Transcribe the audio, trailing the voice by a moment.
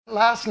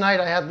Last night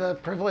I had the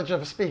privilege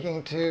of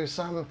speaking to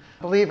some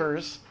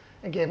believers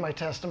and gave my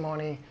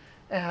testimony.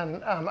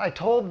 And I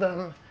told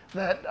them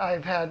that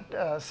I've had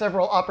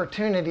several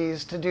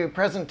opportunities to do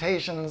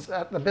presentations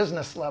at the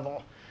business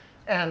level.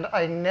 And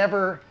I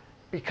never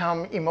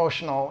become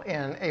emotional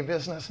in a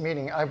business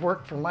meeting. I've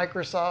worked for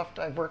Microsoft,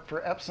 I've worked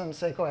for Epson,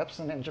 Seiko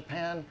Epson in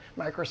Japan,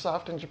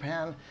 Microsoft in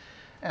Japan,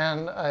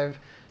 and I've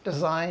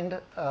designed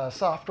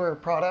software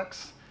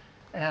products,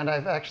 and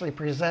I've actually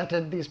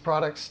presented these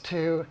products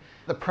to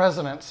the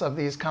presidents of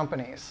these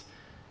companies.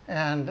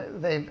 And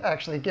they've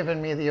actually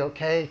given me the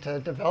okay to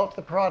develop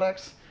the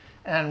products,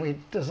 and we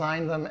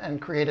designed them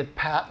and created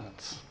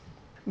patents.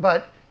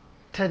 But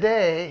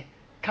today,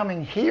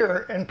 coming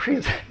here and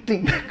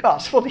presenting the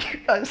gospel to you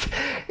guys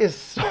is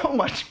so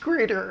much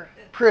greater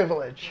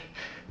privilege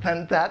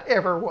than that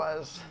ever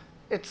was.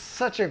 It's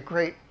such a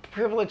great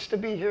privilege to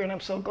be here, and I'm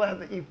so glad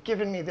that you've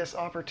given me this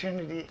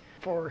opportunity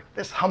for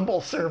this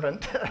humble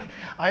servant.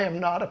 I am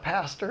not a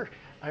pastor,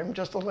 I'm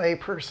just a lay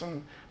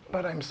person,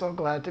 but I'm so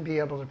glad to be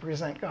able to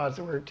present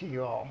God's word to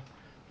you all.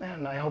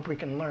 And I hope we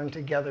can learn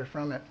together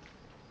from it.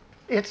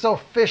 It's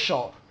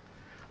official.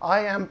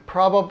 I am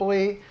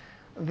probably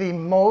the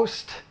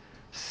most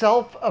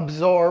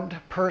self-absorbed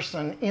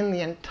person in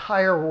the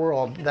entire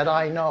world that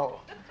I know.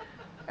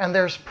 And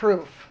there's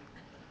proof.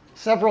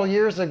 Several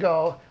years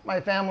ago, my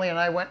family and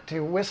I went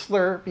to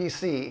Whistler,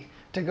 BC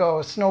to go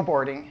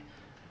snowboarding.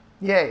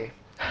 Yay.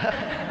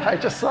 I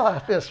just saw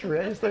this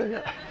raised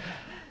there.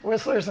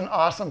 Whistler's an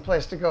awesome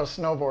place to go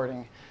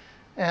snowboarding.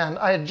 And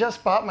I had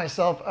just bought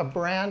myself a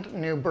brand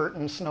new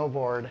Burton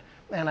snowboard.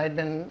 And I'd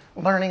been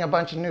learning a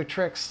bunch of new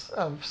tricks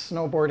of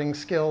snowboarding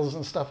skills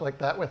and stuff like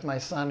that with my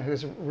son,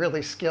 who's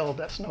really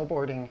skilled at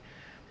snowboarding.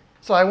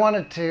 So I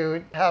wanted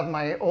to have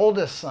my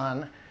oldest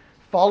son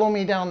follow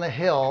me down the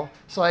hill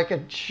so I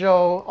could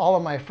show all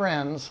of my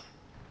friends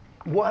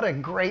what a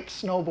great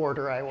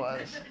snowboarder I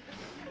was.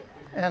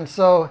 And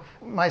so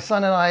my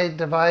son and I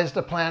devised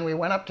a plan. We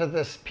went up to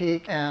this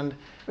peak and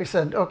we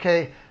said,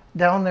 okay,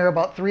 down there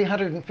about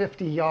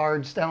 350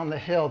 yards down the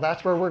hill,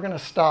 that's where we're going to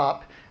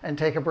stop and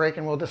take a break,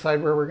 and we'll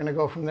decide where we're going to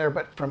go from there.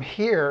 But from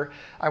here,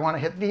 I want to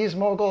hit these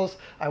moguls,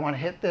 I want to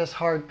hit this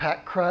hard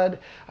packed crud,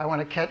 I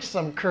want to catch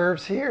some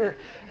curves here,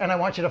 and I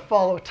want you to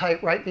follow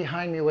tight right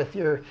behind me with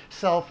your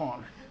cell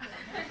phone.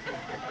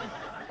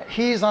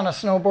 He's on a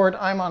snowboard,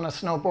 I'm on a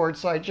snowboard,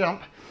 so I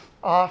jump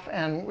off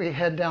and we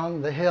head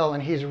down the hill,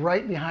 and he's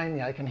right behind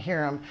me. I can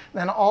hear him.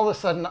 Then all of a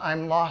sudden,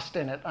 I'm lost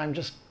in it. I'm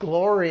just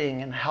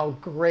glorying in how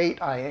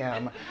great I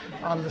am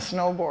on the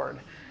snowboard.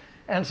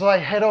 And so I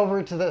head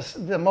over to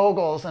the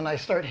moguls, and I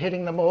start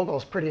hitting the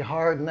moguls pretty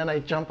hard, and then I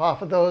jump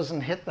off of those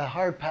and hit the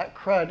hard packed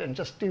crud and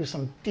just do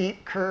some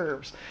deep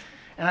curves.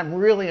 And I'm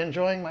really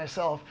enjoying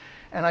myself.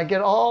 And I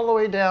get all the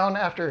way down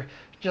after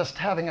just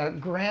having a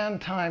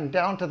grand time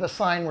down to the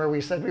sign where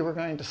we said we were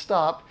going to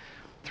stop,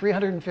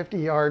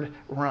 350-yard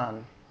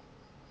run.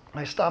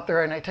 I stop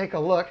there and I take a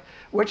look.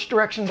 Which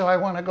direction do I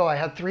want to go? I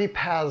had 3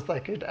 paths I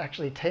could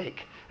actually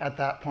take at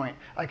that point.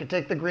 I could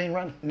take the green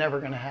run,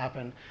 never going to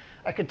happen.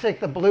 I could take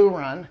the blue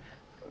run,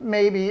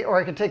 maybe, or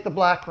I could take the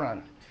black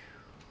run.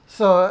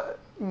 So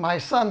my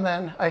son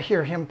then, I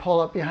hear him pull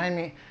up behind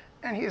me,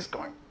 and he's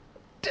going,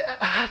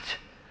 Dad,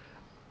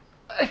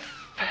 I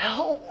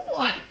fell.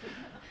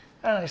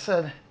 And I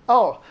said,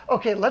 oh,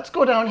 okay, let's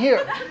go down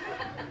here.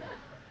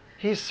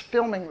 He's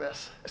filming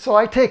this. So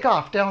I take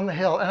off down the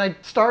hill, and I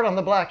start on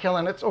the black hill,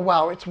 and it's, oh,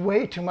 wow, it's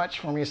way too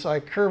much for me. So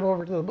I curve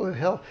over to the blue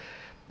hill,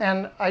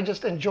 and I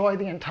just enjoy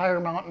the entire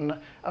mountain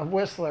of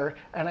Whistler,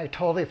 and I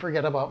totally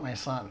forget about my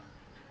son.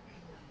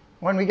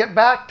 When we get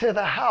back to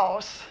the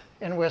house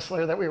in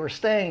Whistler that we were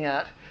staying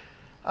at,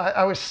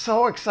 I was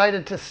so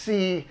excited to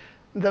see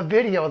the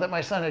video that my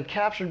son had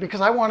captured,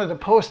 because I wanted to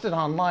post it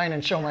online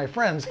and show my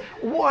friends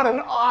what an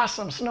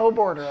awesome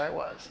snowboarder I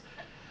was.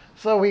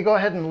 So we go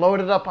ahead and load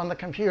it up on the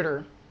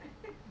computer,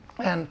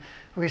 and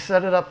we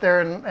set it up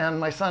there, and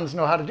my sons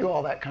know how to do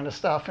all that kind of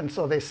stuff. And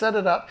so they set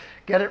it up,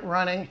 get it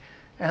running,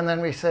 and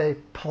then we say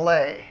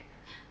play.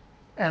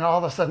 And all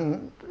of a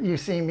sudden you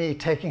see me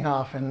taking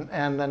off, and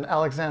then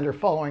Alexander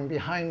following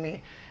behind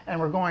me. And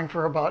we're going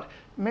for about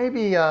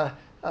maybe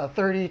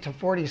 30 to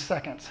 40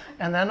 seconds.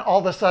 And then all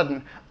of a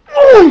sudden,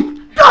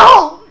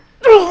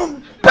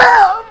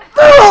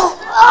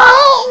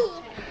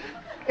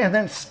 and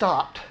then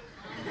stopped.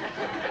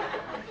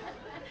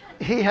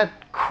 He had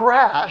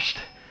crashed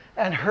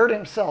and hurt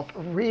himself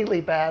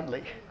really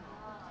badly.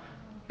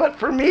 But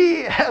for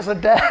me, as a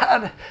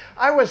dad,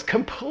 I was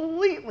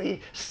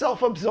completely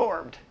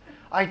self-absorbed.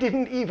 I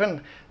didn't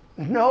even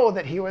know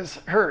that he was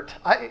hurt.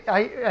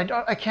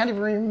 I can't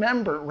even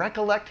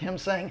recollect him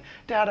saying,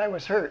 Dad, I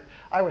was hurt.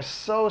 I was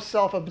so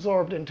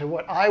self-absorbed into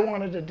what I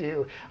wanted to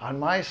do on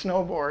my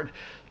snowboard.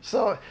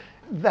 So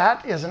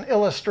that is an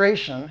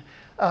illustration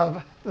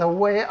of the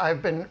way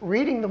I've been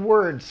reading the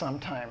Word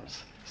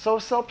sometimes. So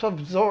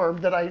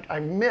self-absorbed that I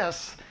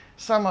miss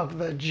some of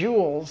the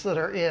jewels that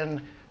are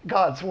in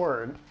God's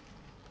Word.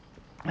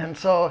 And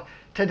so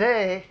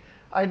today,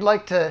 I'd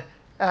like to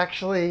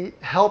actually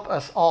help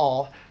us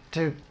all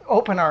to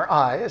open our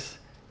eyes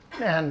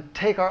and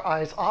take our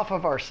eyes off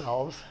of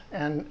ourselves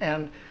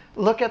and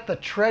look at the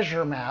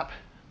treasure map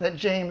that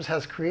James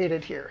has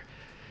created here.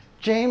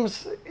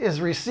 James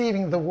is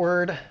receiving the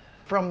word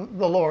from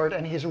the Lord,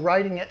 and he's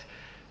writing it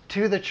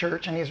to the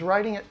church, and he's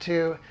writing it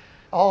to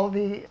all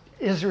the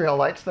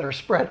Israelites that are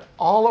spread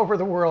all over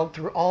the world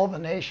through all the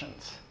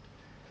nations.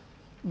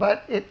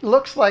 But it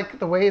looks like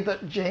the way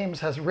that James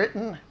has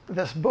written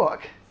this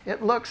book,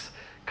 it looks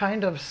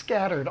kind of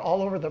scattered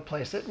all over the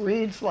place. It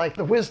reads like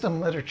the wisdom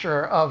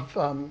literature of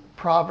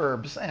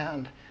Proverbs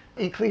and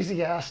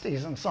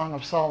Ecclesiastes and Song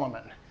of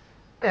Solomon.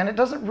 And it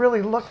doesn't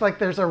really look like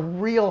there's a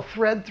real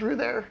thread through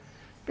there,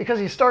 because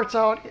he starts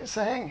out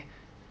saying,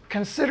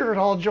 "Consider it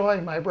all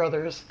joy, my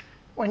brothers,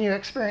 when you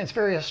experience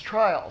various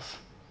trials."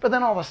 But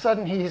then all of a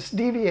sudden he's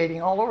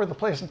deviating all over the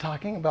place and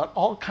talking about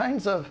all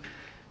kinds of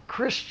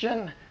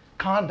Christian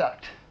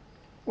conduct,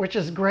 which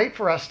is great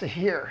for us to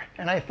hear.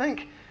 And I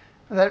think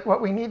that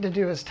what we need to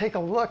do is take a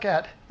look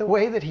at the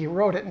way that he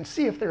wrote it and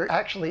see if there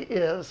actually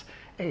is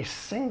a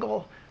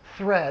single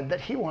thread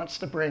that he wants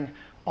to bring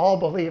all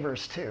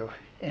believers to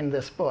in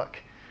this book.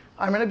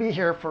 I'm going to be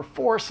here for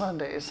 4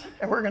 Sundays,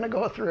 and we're going to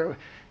go through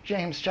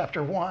James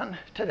chapter 1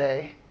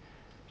 today,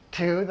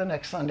 2 the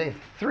next Sunday,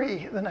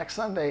 3 the next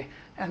Sunday,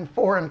 and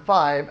 4 and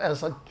 5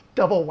 as a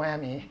double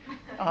whammy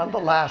on the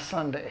last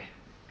Sunday.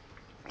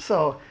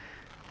 So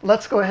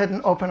let's go ahead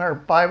and open our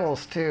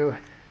Bibles to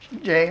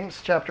James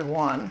chapter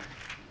 1,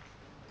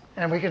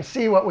 and we can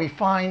see what we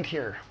find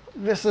here.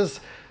 This is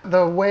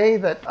the way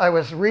that I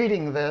was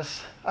reading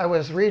this. I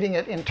was reading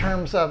it in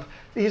terms of,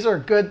 these are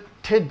good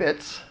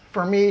tidbits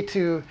for me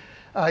to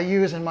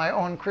use in my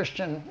own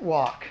Christian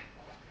walk.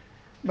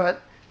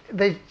 But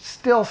they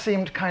still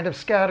seemed kind of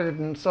scattered,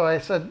 and so I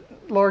said,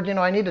 Lord,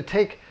 I need to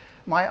take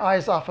my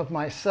eyes off of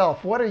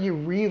myself. What are you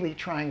really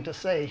trying to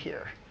say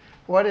here?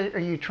 What are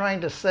you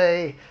trying to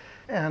say?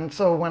 And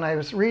so when I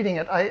was reading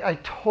it, I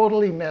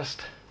totally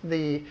missed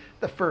the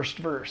first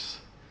verse.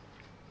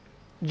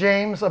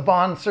 James, a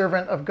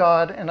bondservant of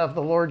God and of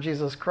the Lord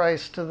Jesus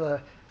Christ, to the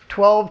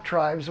 12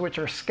 tribes which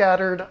are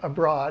scattered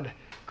abroad,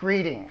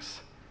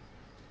 greetings.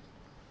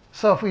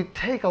 So if we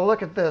take a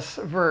look at this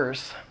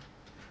verse,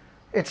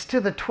 it's to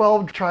the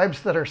 12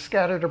 tribes that are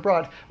scattered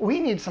abroad. We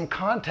need some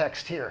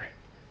context here,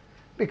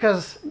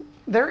 because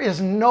there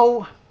is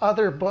no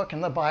other book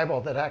in the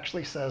Bible that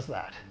actually says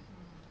that.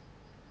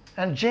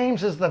 And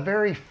James is the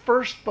very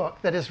first book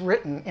that is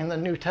written in the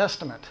New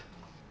Testament.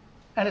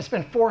 And it's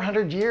been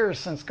 400 years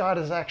since God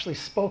has actually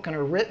spoken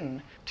or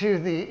written to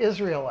the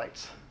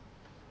Israelites.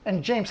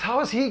 And James, how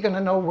is he going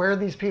to know where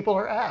these people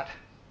are at?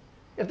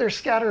 If they're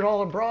scattered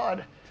all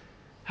abroad,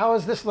 how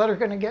is this letter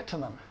going to get to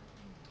them?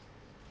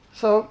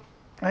 So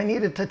I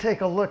needed to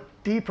take a look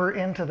deeper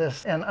into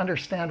this and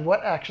understand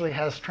what actually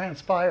has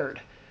transpired.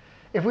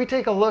 If we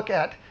take a look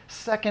at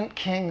 2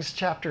 Kings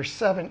chapter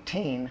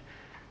 17,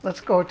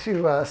 let's go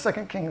to 2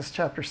 Kings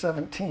chapter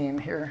 17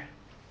 here.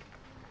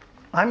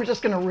 I'm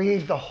just going to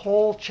read the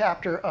whole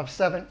chapter of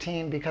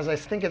 17 because I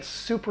think it's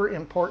super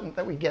important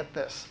that we get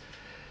this.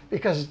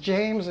 Because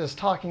James is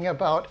talking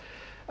about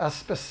a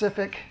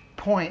specific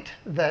point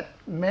that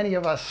many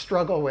of us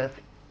struggle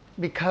with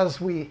because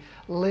we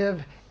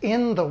live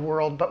in the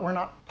world, but we're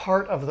not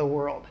part of the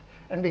world.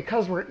 And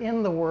because we're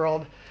in the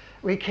world,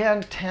 we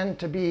can tend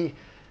to be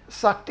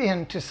sucked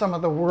into some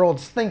of the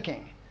world's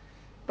thinking.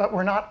 But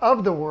we're not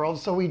of the world,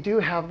 so we do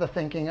have the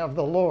thinking of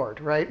the Lord,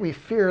 right? We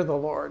fear the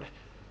Lord.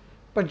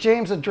 But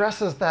James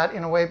addresses that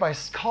in a way by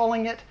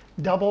calling it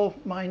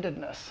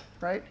double-mindedness,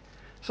 right?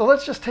 So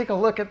let's just take a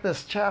look at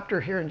this chapter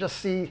here and just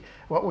see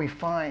what we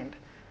find.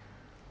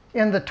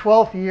 In the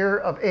 12th year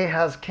of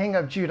Ahaz, king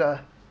of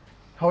Judah,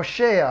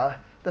 Hoshea,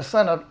 the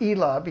son of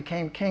Elah,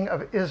 became king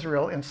of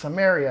Israel in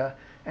Samaria,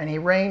 and he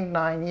reigned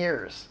 9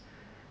 years.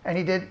 And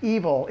he did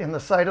evil in the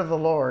sight of the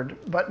Lord,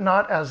 but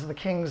not as the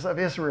kings of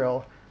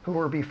Israel who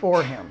were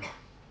before him.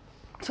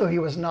 So he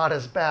was not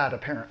as bad,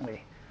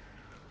 apparently.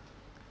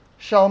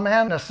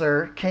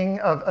 Shalmaneser, king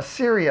of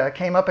Assyria,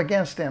 came up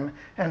against him,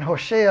 and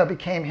Hoshea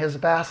became his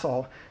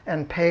vassal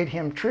and paid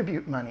him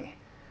tribute money.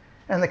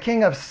 And the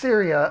king of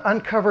Syria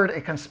uncovered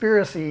a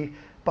conspiracy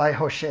by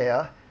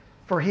Hoshea,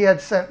 for he had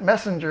sent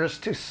messengers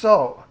to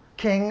So,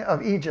 king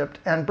of Egypt,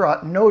 and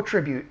brought no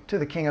tribute to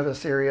the king of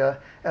Assyria,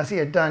 as he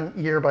had done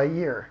year by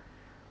year.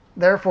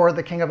 Therefore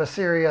the king of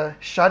Assyria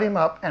shut him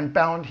up and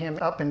bound him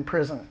up in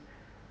prison.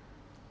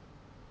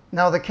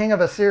 Now the king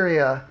of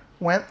Assyria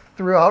went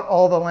throughout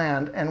all the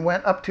land and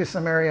went up to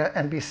Samaria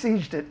and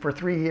besieged it for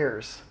 3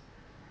 years.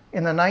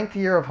 In the 9th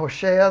year of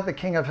Hoshea, the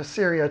king of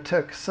Assyria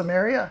took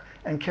Samaria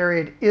and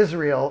carried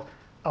Israel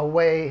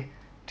away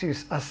to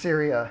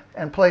Assyria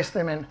and placed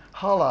them in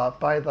Halah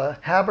by the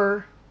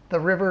Habor, the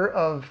river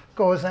of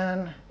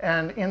Gozan,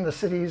 and in the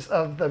cities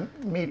of the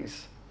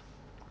Medes.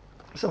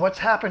 So what's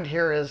happened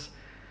here is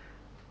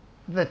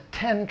the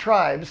 10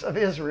 tribes of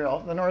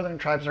Israel, the northern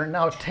tribes, are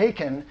now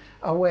taken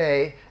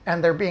away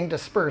and they're being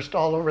dispersed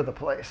all over the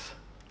place.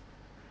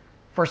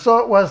 For so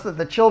it was that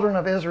the children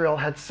of Israel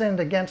had sinned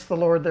against the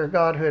Lord their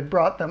God, who had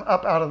brought them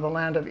up out of the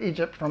land of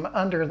Egypt from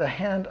under the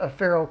hand of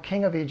Pharaoh,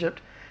 king of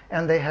Egypt,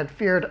 and they had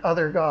feared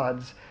other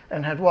gods,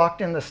 and had walked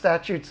in the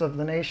statutes of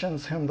the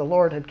nations whom the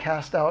Lord had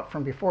cast out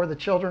from before the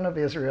children of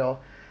Israel,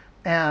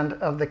 and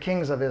of the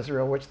kings of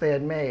Israel, which they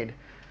had made.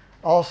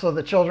 Also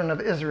the children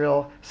of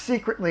Israel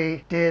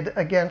secretly did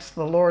against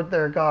the Lord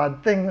their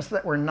God things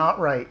that were not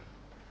right.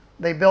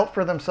 They built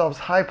for themselves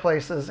high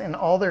places in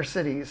all their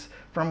cities,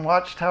 from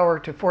watchtower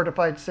to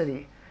fortified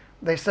city.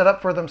 They set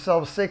up for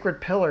themselves sacred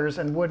pillars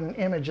and wooden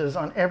images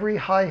on every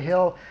high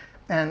hill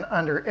and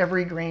under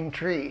every green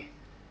tree.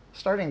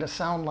 Starting to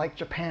sound like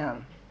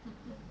Japan.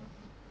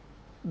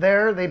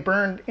 There they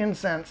burned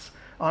incense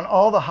on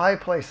all the high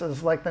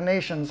places like the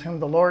nations whom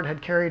the Lord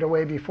had carried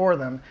away before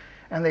them,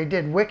 and they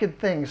did wicked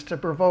things to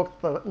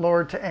provoke the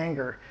Lord to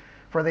anger,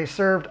 for they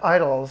served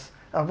idols,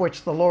 of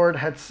which the Lord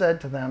had said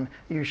to them,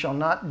 "You shall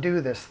not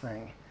do this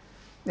thing."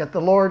 Yet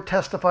the Lord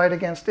testified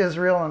against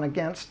Israel and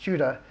against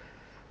Judah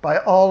by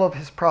all of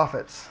his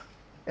prophets,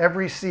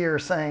 every seer,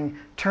 saying,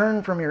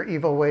 "Turn from your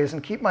evil ways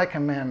and keep my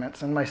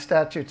commandments and my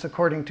statutes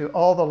according to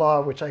all the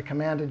law which I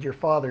commanded your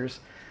fathers,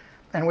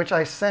 and which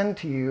I send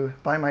to you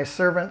by my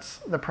servants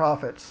the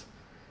prophets."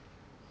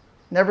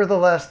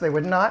 Nevertheless, they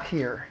would not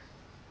hear,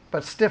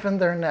 but stiffened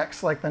their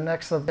necks like the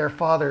necks of their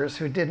fathers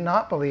who did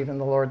not believe in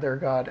the Lord their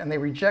God, and they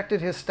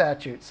rejected his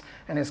statutes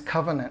and his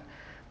covenant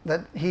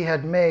that he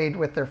had made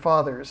with their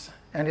fathers,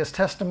 and his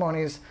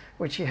testimonies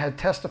which he had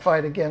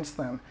testified against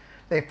them.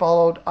 They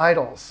followed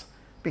idols,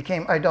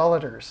 became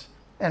idolaters,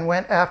 and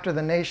went after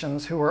the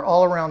nations who were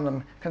all around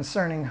them,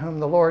 concerning whom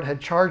the Lord had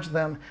charged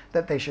them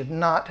that they should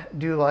not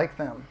do like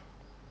them.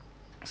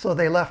 So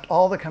they left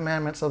all the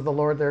commandments of the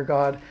Lord their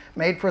God,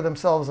 made for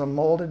themselves a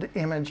molded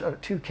image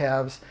of 2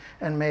 calves,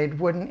 and made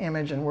wooden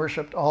image and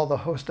worshipped all the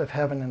host of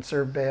heaven and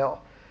served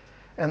Baal.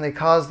 And they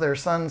caused their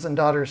sons and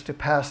daughters to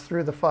pass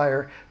through the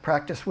fire,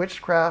 practice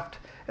witchcraft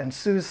and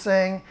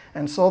soothsaying,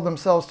 and sold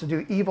themselves to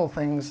do evil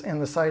things in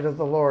the sight of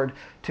the Lord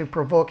to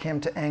provoke him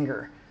to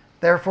anger.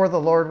 Therefore the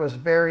Lord was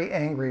very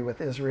angry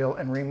with Israel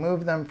and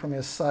removed them from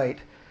his sight,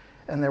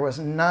 and there was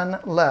none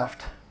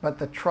left but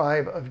the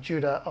tribe of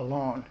Judah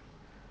alone.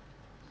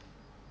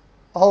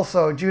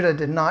 Also, Judah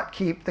did not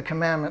keep the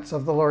commandments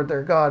of the Lord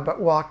their God, but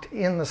walked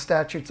in the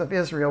statutes of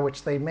Israel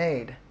which they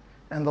made.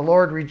 And the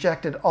Lord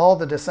rejected all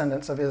the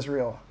descendants of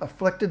Israel,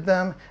 afflicted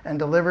them, and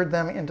delivered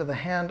them into the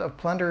hand of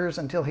plunderers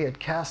until he had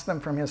cast them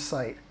from his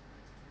sight.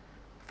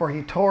 For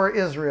he tore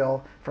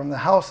Israel from the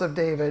house of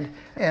David,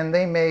 and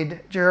they made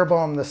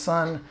Jeroboam the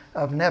son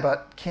of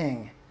Nebat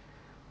king.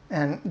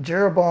 And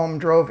Jeroboam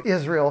drove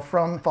Israel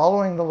from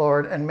following the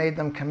Lord and made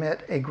them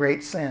commit a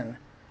great sin.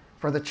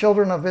 For the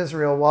children of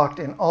Israel walked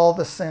in all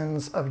the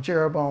sins of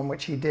Jeroboam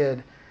which he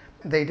did.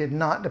 They did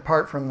not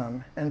depart from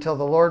them, until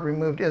the Lord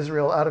removed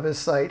Israel out of his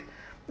sight,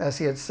 as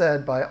he had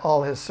said by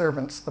all his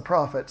servants the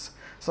prophets.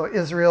 So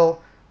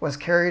Israel was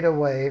carried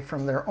away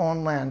from their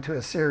own land to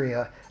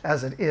Assyria,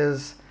 as it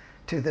is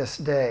to this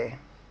day.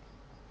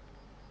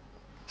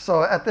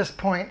 So at this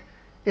point,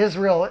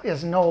 Israel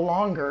is no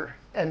longer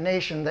a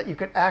nation that you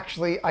could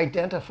actually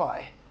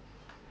identify.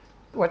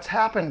 What's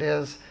happened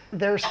is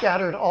they're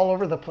scattered all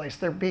over the place.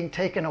 They're being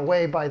taken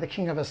away by the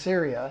king of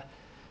Assyria.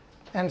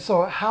 And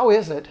so how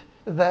is it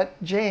that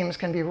James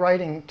can be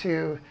writing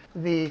to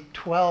the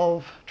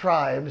 12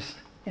 tribes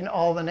in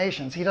all the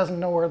nations? He doesn't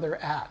know where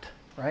they're at,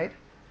 right?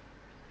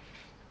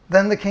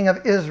 Then the king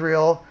of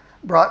Israel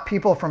brought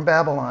people from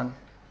Babylon,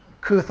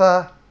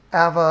 Cutha,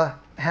 Ava,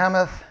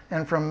 Hamath,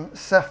 and from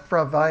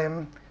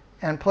Sepharvaim,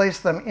 and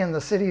placed them in the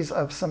cities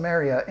of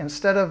Samaria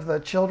instead of the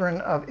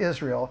children of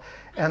Israel.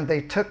 And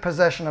they took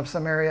possession of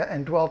Samaria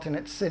and dwelt in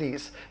its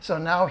cities. So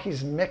now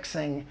he's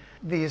mixing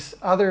these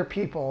other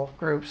people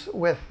groups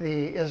with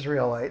the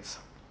Israelites.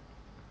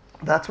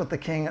 That's what the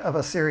king of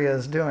Assyria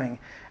is doing.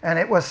 And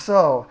it was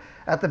so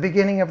at the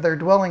beginning of their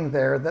dwelling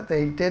there that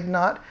they did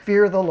not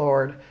fear the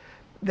Lord.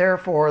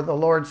 Therefore the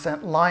Lord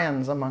sent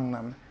lions among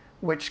them,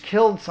 which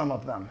killed some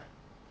of them.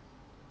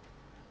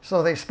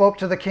 So they spoke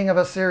to the king of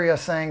Assyria,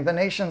 saying, "The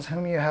nations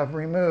whom you have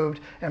removed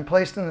and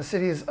placed in the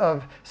cities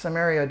of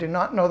Samaria do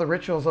not know the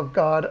rituals of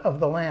God of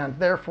the land.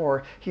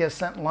 Therefore he has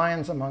sent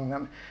lions among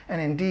them.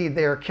 And indeed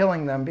they are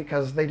killing them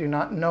because they do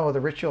not know the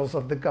rituals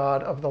of the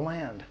God of the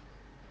land."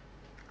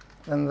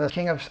 Then the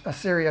king of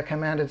Assyria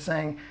commanded,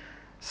 saying,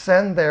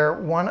 "Send there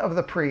one of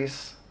the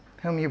priests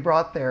whom you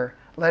brought there.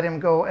 Let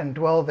him go and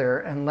dwell there,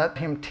 and let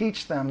him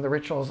teach them the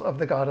rituals of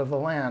the God of the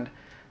land."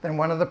 Then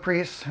one of the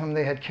priests whom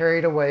they had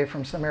carried away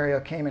from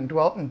Samaria came and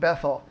dwelt in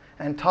Bethel,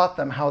 and taught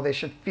them how they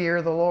should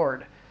fear the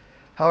Lord.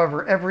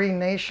 However, every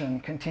nation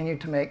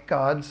continued to make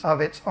gods of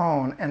its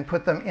own, and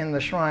put them in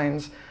the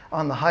shrines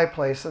on the high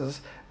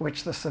places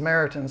which the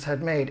Samaritans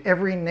had made,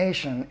 every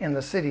nation in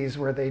the cities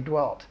where they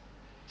dwelt.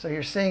 So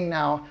you're seeing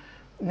now,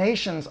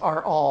 nations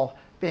are all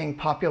being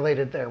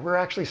populated there. We're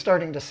actually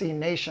starting to see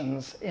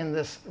nations in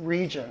this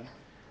region.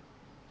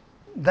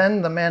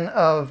 Then the men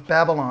of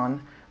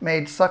Babylon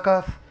made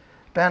Succoth,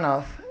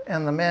 Benoth,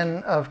 and the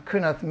men of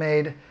Cunath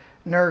made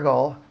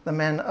Nergal. The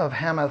men of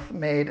Hamath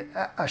made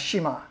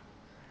Ashima,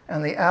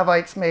 and the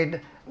Avites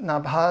made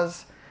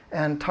Nabhaz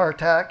and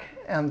Tartak,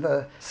 and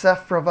the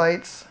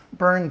Sepharvites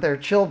burned their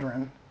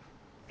children.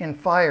 in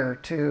fire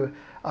to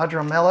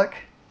Adramelech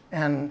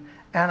and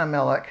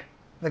Anamelech,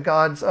 the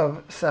gods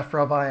of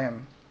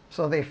Sepharvaim.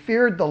 So they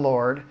feared the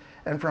Lord,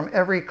 and from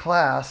every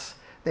class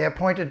they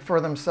appointed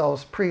for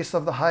themselves priests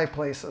of the high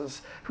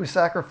places, who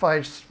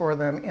sacrificed for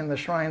them in the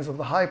shrines of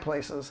the high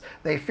places.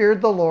 They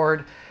feared the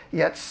Lord,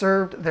 yet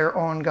served their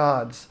own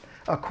gods,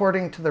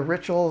 according to the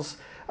rituals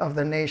of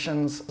the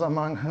nations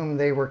among whom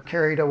they were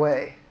carried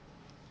away.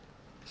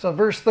 So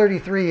verse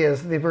 33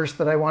 is the verse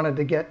that I wanted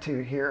to get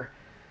to here.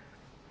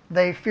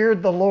 They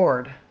feared the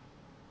Lord.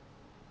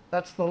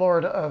 That's the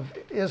Lord of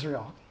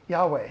Israel,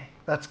 Yahweh.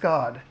 That's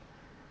God.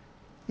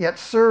 Yet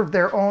served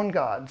their own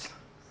gods,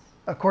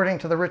 according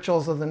to the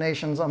rituals of the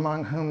nations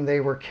among whom they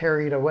were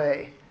carried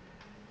away.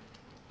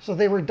 So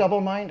they were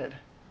double-minded.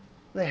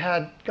 They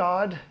had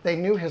God, they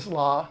knew his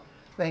law,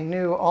 they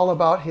knew all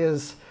about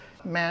his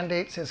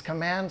mandates, his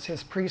commands,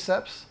 his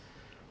precepts,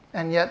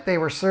 and yet they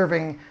were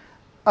serving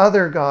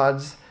other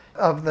gods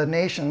of the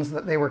nations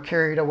that they were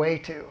carried away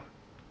to.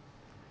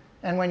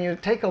 And when you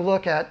take a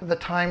look at the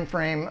time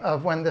frame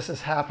of when this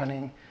is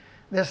happening,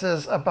 this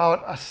is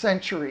about a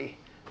century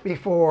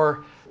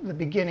before the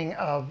beginning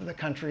of the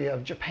country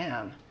of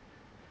Japan.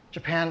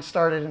 Japan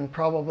started in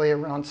probably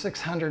around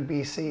 600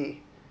 BC.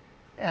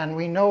 And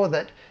we know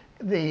that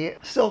the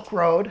Silk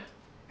Road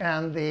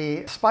and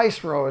the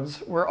spice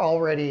roads were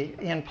already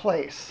in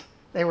place.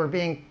 They were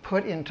being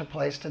put into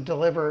place to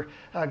deliver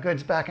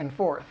goods back and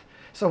forth.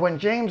 So when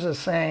James is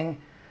saying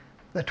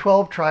the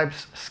 12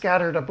 tribes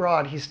scattered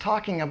abroad, he's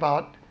talking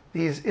about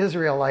these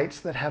Israelites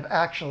that have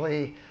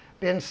actually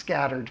been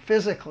scattered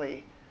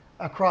physically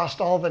across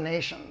all the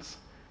nations.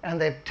 And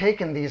they've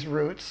taken these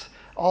routes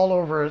all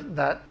over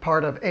that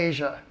part of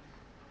Asia.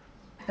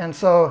 And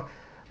so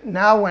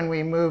now when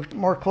we move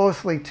more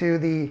closely to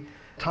the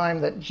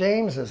time that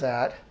James is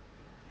at,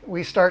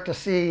 we start to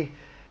see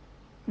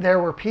there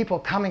were people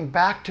coming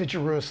back to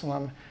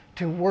Jerusalem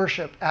to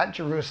worship at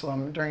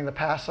Jerusalem during the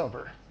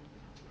Passover.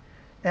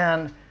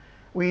 And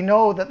we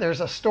know that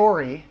there's a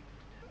story.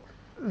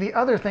 The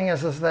other thing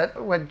is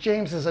that when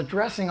James is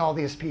addressing all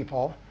these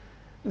people,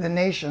 the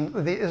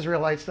nation, the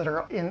Israelites that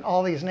are in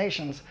all these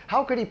nations,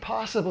 how could he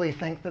possibly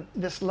think that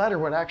this letter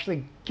would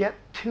actually get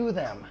to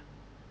them,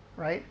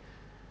 right?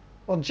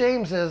 Well,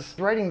 James is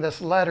writing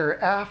this letter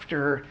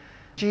after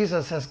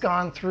Jesus has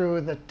gone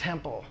through the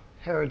temple,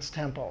 Herod's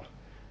temple,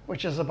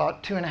 which is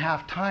about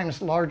 2.5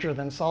 times larger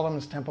than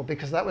Solomon's temple,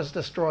 because that was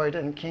destroyed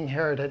and King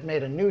Herod had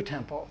made a new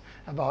temple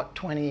about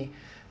 20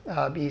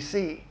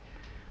 BC.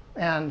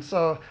 And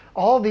so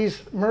all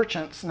these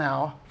merchants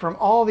now from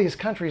all these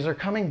countries are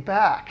coming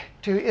back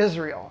to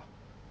Israel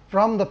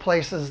from the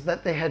places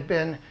that they had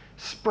been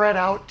spread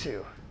out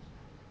to.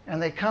 And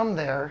they come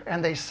there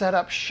and they set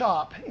up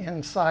shop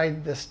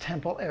inside this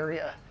temple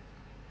area.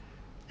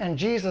 And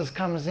Jesus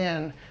comes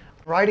in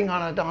riding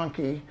on a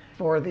donkey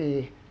for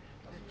the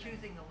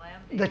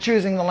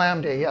choosing the Lamb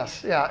Day,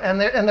 yes, yeah.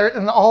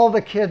 And all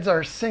the kids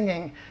are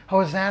singing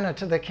Hosanna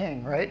to the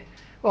King, right?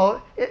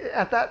 Well,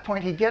 at that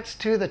point, he gets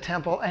to the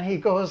temple and he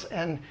goes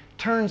and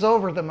turns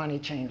over the money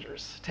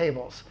changers'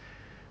 tables.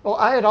 Well,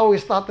 I had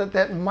always thought that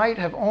that might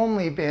have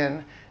only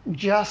been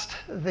just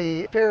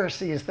the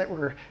Pharisees that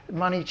were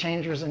money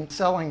changers and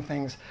selling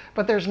things,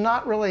 but there's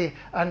not really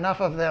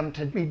enough of them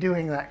to be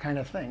doing that kind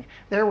of thing.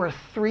 There were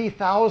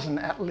 3,000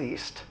 at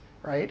least,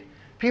 right?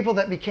 People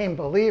that became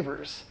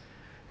believers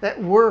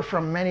that were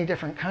from many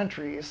different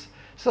countries.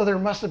 So there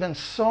must have been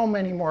so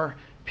many more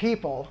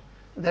people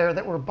there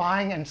that were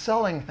buying and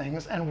selling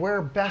things, and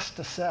where best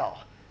to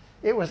sell.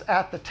 It was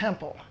at the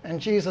temple. And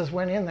Jesus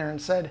went in there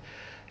and said,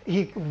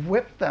 he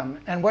whipped them.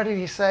 And what did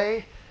he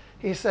say?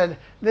 He said,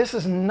 this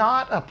is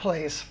not a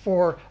place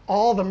for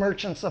all the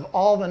merchants of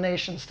all the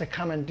nations to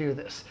come and do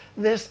this.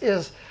 This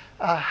is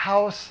a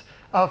house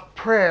of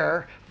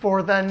prayer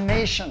for the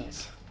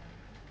nations.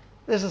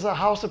 This is a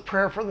house of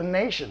prayer for the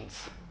nations.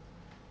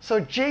 So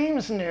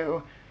James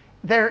knew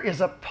there is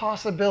a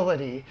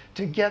possibility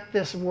to get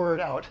this word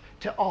out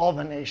to all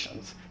the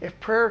nations. If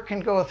prayer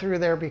can go through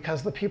there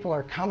because the people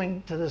are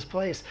coming to this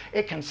place,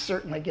 it can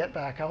certainly get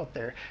back out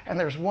there. And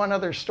there's one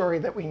other story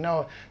that we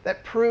know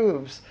that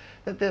proves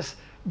that this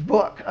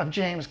book of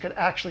James could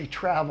actually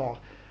travel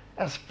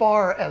as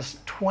far as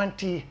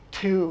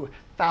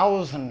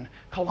 22,000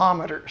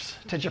 kilometers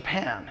to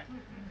Japan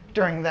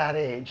during that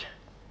age.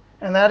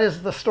 And that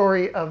is the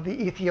story of the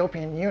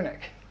Ethiopian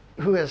eunuch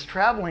who is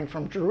traveling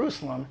from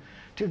Jerusalem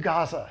to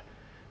Gaza.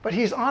 But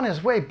he's on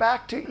his way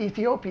back to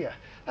Ethiopia.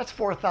 That's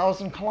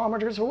 4,000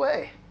 kilometers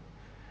away.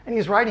 And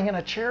he's riding in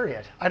a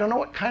chariot. I don't know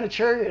what kind of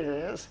chariot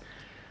it is,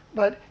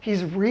 but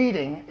he's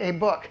reading a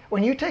book.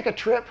 When you take a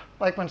trip,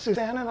 like when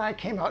Suzanne and I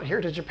came out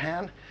here to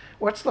Japan,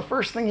 what's the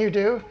first thing you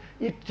do?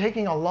 You're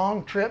taking a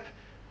long trip,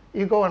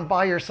 you go and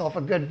buy yourself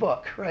a good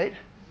book, right?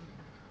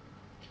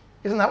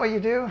 Isn't that what you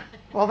do?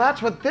 Well,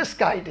 that's what this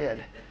guy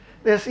did.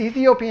 This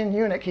Ethiopian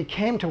eunuch, he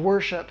came to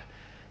worship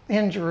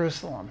in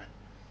Jerusalem.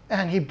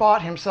 And he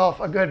bought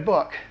himself a good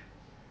book.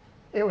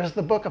 It was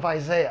the book of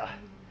Isaiah.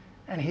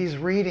 And he's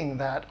reading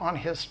that on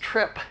his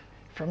trip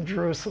from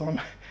Jerusalem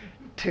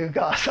to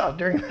Gaza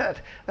during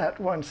that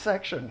one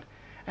section.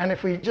 And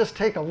if we just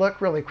take a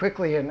look really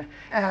quickly in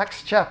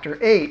Acts chapter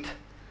 8,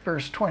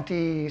 verse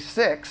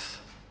 26,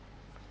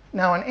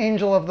 now an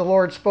angel of the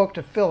Lord spoke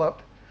to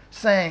Philip,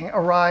 saying,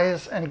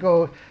 "Arise and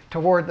go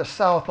toward the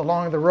south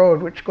along the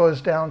road which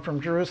goes down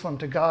from Jerusalem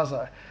to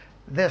Gaza.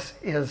 This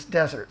is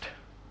desert."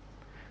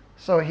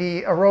 So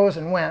he arose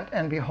and went,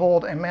 and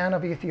behold, a man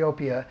of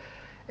Ethiopia,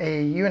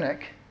 a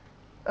eunuch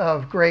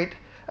of great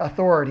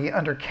authority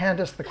under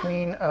Candace, the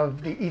queen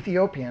of the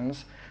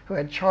Ethiopians, who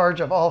had charge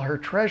of all her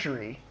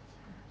treasury,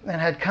 and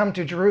had come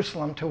to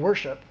Jerusalem to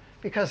worship,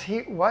 because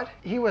he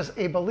was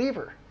a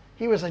believer.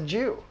 He was a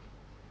Jew.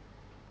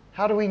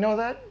 How do we know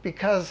that?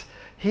 Because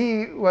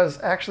he was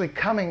actually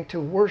coming to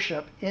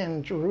worship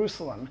in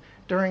Jerusalem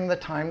during the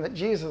time that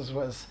Jesus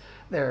was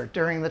there,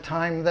 during the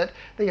time that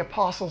the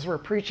apostles were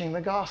preaching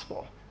the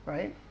gospel,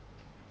 right?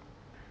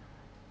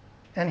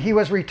 And he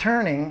was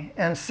returning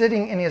and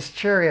sitting in his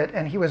chariot,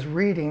 and he was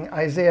reading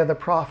Isaiah the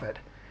prophet.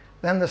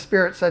 Then the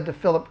Spirit said to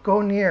Philip,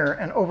 "Go near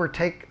and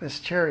overtake this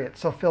chariot."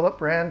 So Philip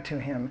ran to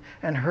him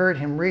and heard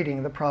him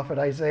reading the prophet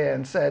Isaiah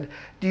and said,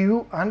 "Do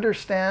you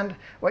understand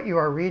what you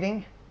are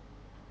reading?"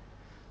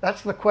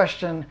 That's the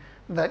question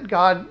that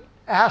God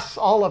asks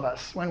all of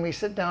us when we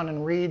sit down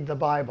and read the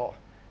Bible.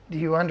 Do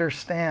you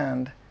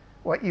understand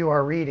what you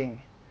are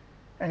reading?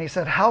 And he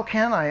said, "How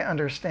can I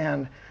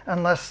understand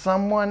unless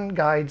someone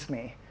guides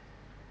me?"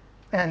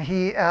 And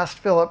he asked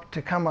Philip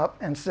to come up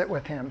and sit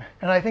with him.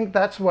 And I think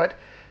that's what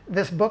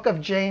this book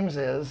of James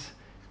is.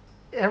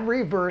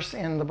 Every verse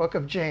in the book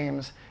of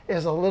James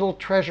is a little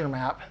treasure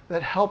map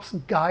that helps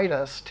guide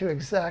us to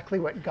exactly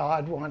what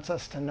God wants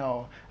us to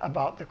know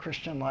about the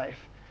Christian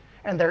life.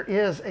 And there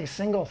is a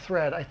single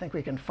thread I think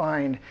we can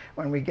find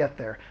when we get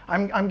there.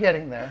 I'm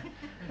getting there.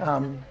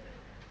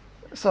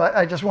 So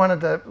I just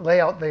wanted to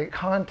lay out the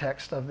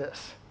context of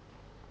this.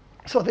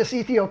 So this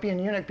Ethiopian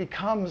eunuch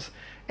becomes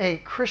a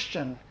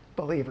Christian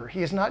believer.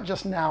 He is not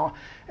just now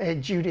a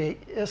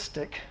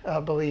Judaistic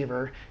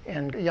believer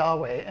in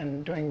Yahweh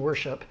and doing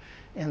worship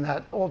in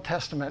that Old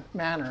Testament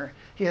manner.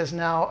 He is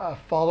now a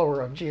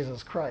follower of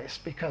Jesus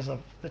Christ because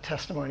of the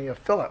testimony of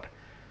Philip.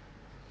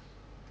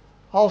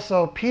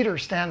 Also, Peter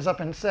stands up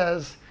and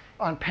says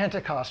on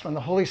Pentecost, when the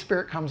Holy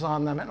Spirit comes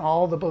on them and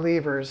all the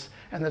believers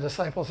and the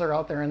disciples are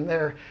out there and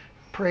they're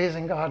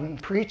praising God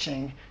and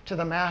preaching to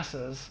the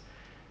masses,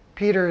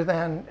 Peter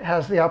then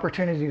has the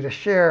opportunity to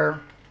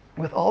share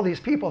with all these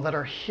people that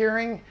are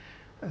hearing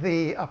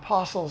the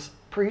apostles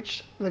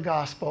preach the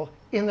gospel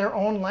in their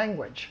own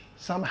language.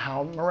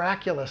 Somehow,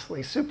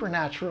 miraculously,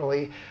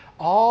 supernaturally,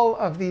 all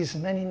of these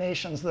many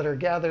nations that are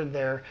gathered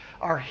there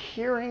are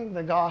hearing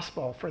the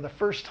gospel for the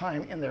first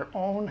time in their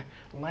own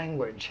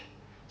language.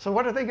 So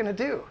what are they going to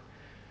do?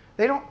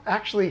 They don't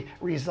actually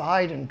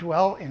reside and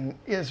dwell in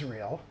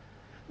Israel.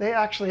 They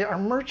actually are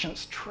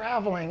merchants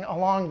traveling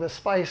along the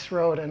Spice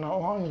Road and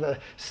along the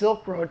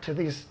Silk Road to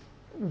these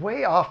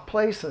way off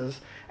places.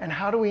 And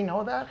how do we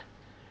know that?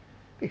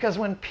 Because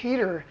when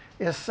Peter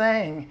is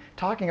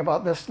talking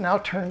about this, now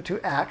turn to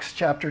Acts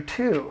chapter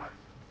 2.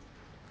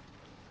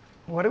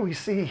 What do we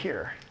see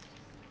here?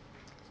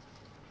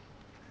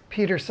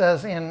 Peter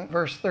says in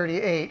verse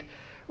 38,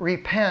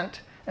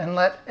 "Repent and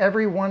let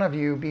every one of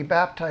you be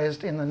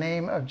baptized in the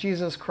name of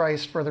Jesus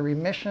Christ for the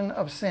remission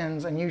of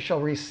sins, and you shall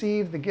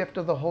receive the gift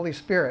of the Holy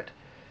Spirit.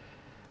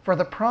 For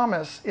the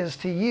promise is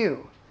to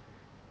you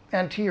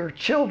and to your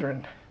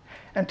children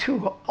and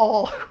to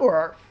all who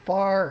are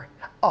far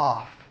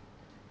off."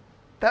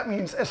 That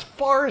means as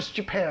far as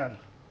Japan,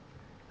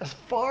 as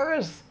far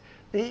as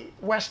the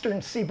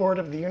western seaboard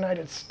of the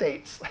United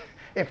States,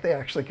 if they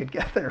actually could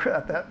get there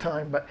at that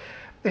time. But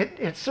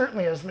it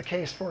certainly is the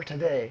case for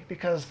today,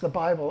 because the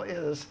Bible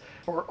is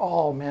for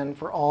all men,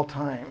 for all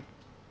time.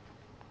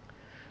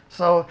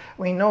 So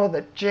we know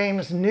that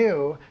James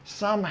knew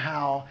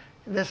somehow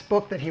this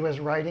book that he was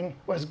writing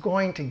was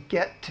going to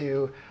get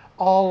to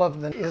all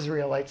of the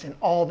Israelites in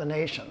all the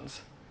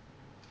nations.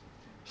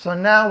 So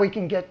now we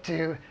can get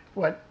to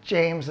what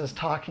James is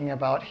talking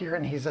about here,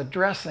 and he's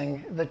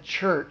addressing the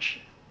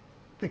church,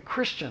 the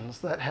Christians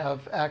that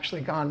have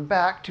actually gone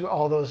back to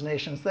all those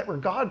nations that were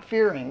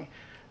God-fearing.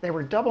 They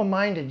were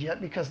double-minded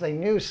yet because they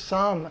knew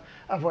some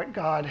of what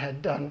God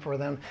had done for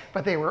them,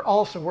 but they were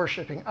also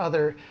worshiping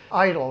other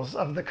idols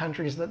of the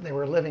countries that they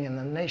were living in,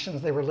 the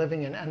nations they were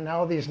living in. And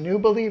now these new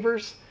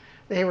believers,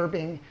 they were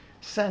being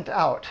sent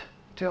out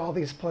to all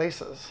these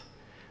places.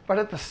 But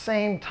at the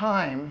same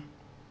time,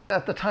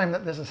 at the time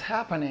that this is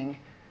happening,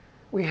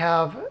 we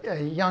have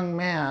a young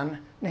man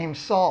named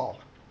Saul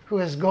who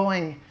is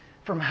going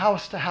from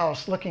house to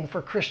house looking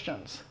for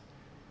Christians.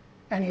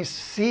 And he's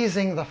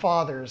seizing the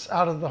fathers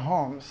out of the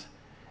homes,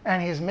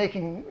 and he's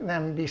making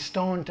them be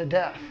stoned to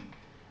death.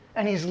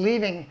 And he's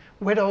leaving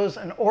widows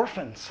and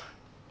orphans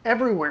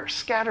everywhere,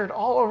 scattered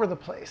all over the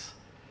place.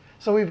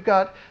 So we've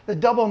got the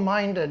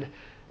double-minded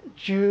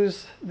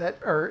Jews that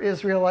are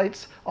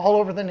Israelites all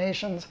over the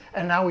nations,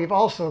 and now we've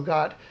also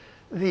got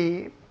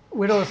the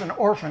widows and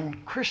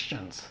orphan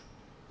Christians,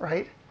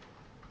 right?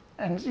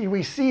 And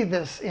we see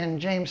this in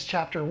James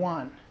chapter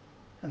 1.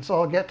 And so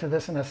I'll get to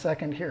this in a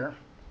second here.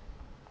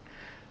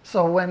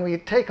 So when we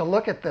take a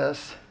look at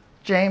this,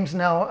 James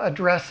now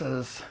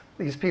addresses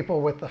these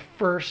people with the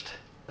first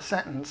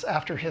sentence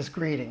after his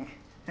greeting.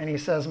 And he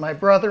says, "My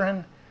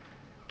brethren,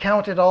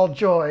 count it all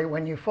joy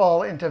when you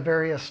fall into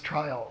various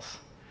trials."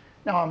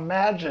 Now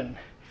imagine,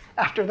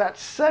 after that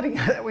setting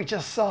that we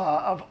just saw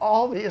of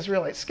all the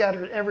Israelites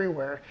scattered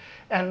everywhere,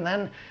 and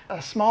then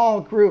a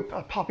small group,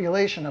 a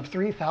population of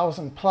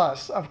 3,000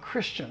 plus of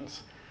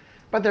Christians,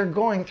 but they're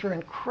going through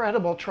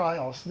incredible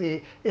trials.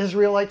 The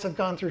Israelites have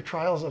gone through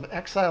trials of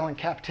exile and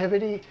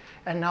captivity,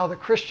 and now the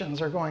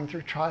Christians are going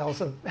through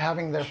trials of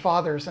having their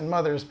fathers and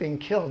mothers being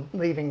killed,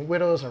 leaving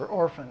widows or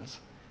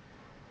orphans.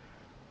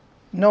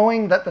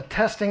 Knowing that the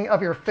testing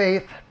of your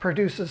faith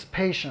produces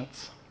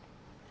patience.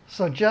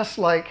 So just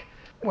like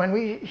when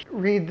we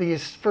read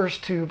these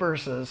first two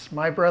verses,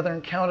 "My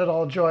brethren, count it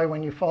all joy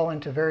when you fall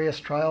into various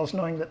trials,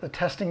 knowing that the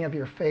testing of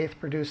your faith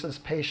produces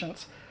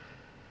patience."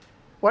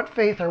 What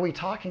faith are we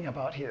talking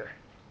about here?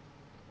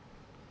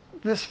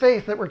 This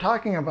faith that we're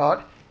talking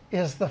about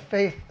is the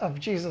faith of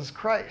Jesus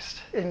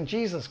Christ, in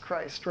Jesus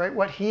Christ, right?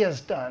 What he has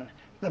done,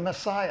 the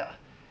Messiah.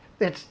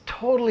 It's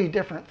totally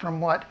different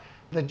from what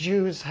the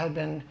Jews had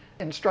been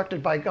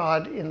instructed by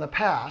God in the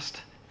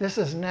past. This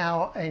is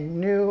now a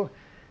new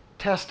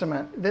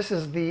testament. This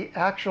is the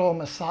actual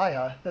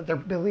Messiah that they're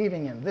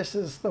believing in. This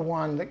is the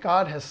one that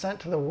God has sent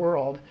to the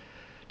world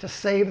to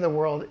save the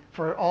world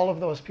for all of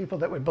those people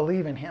that would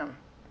believe in him.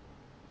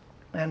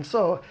 And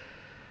so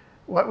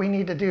what we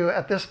need to do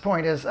at this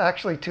point is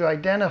actually to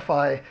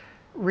identify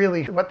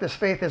really what this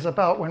faith is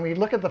about. When we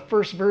look at the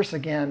first verse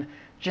again,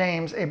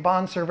 James, a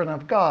bondservant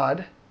of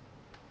God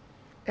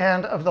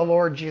and of the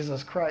Lord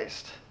Jesus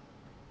Christ.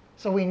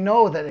 So we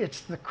know that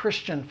it's the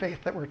Christian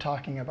faith that we're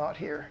talking about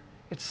here.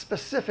 It's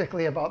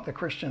specifically about the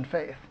Christian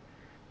faith.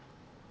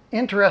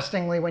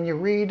 Interestingly, when you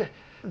read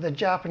the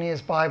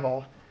Japanese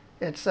Bible,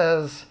 it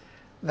says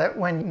that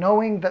when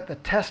knowing that the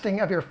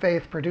testing of your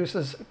faith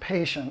produces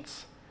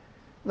patience,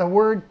 the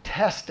word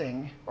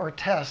testing or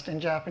test in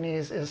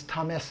Japanese is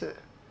tamesu.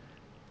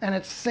 And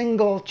it's a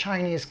single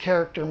Chinese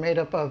character made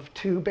up of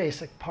two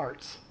basic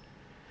parts.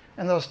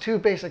 And those two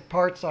basic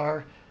parts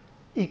are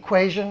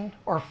equation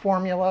or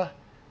formula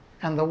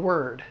and the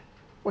word.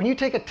 When you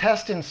take a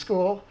test in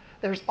school,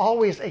 there's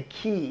always a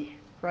key,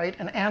 right?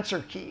 An answer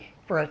key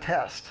for a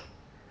test.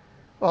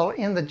 Well,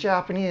 in the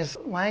Japanese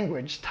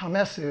language,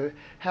 tamesu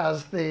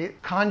has the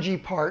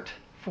kanji part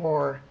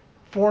for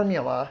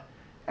formula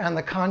and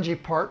the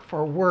kanji part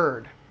for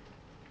word.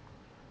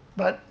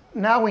 But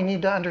now we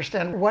need to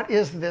understand, what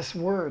is this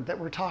word that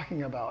we're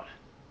talking about?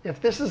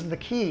 If this is the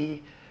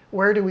key,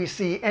 where do we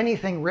see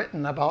anything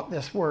written about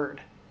this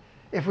word?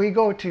 If we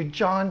go to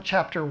John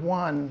chapter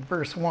 1,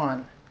 verse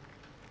 1,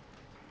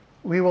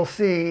 we will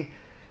see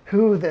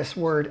who this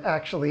word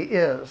actually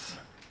is.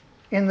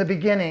 In the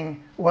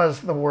beginning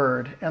was the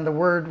Word, and the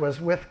Word was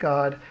with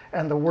God,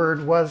 and the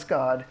Word was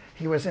God.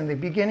 He was in the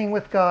beginning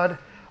with God.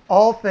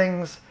 All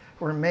things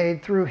were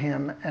made through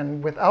him,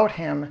 and without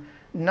him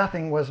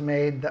nothing was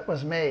made that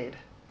was made.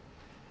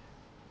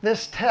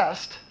 This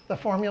test, the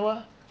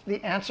formula,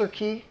 the answer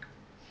key,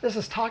 this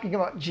is talking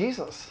about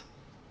Jesus.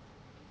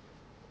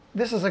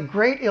 This is a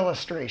great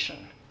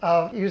illustration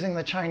of using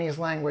the Chinese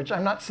language.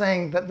 I'm not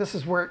saying that this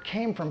is where it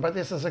came from, but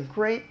this is a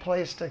great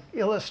place to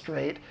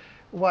illustrate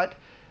what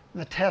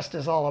the test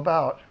is all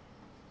about.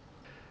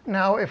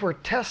 Now, if we're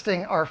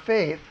testing our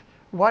faith,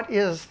 what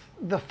is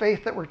the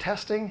faith that we're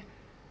testing?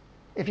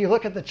 If you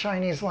look at the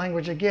Chinese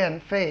language again,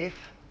 faith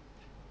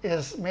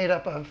is made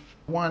up of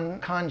one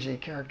kanji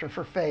character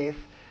for faith,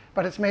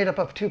 but it's made up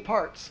of two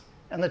parts.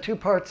 And the two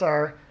parts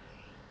are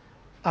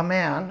a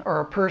man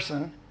or a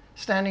person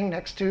standing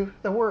next to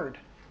the word.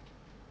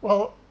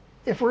 Well,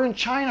 if we're in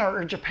China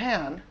or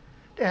Japan,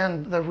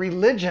 and the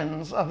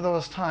religions of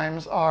those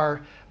times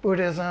are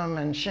Buddhism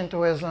and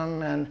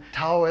Shintoism and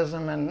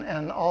Taoism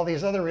and all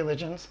these other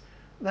religions,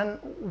 then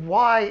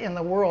why in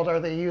the world are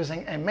they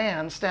using a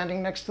man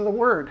standing next to the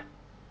word?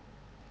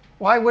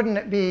 Why wouldn't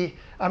it be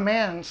a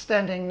man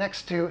standing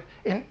next to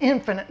an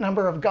infinite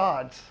number of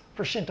gods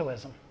for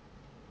Shintoism?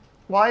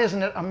 Why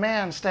isn't it a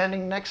man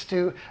standing next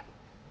to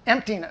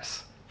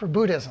emptiness for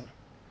Buddhism?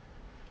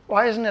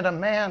 Why isn't it a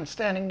man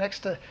standing next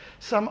to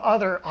some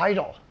other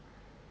idol?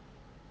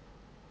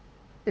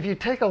 If you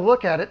take a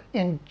look at it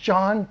in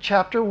John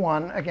chapter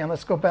 1, again,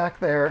 let's go back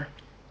there.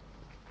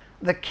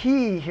 The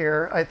key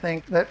here, I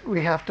think, that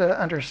we have to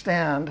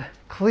understand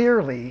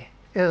clearly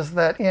is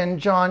that in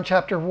John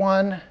chapter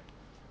 1,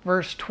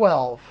 verse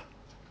 12,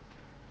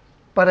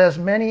 "But as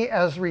many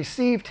as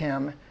received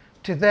him,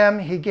 to them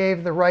he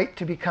gave the right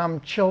to become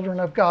children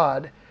of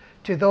God,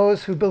 to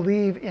those who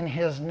believe in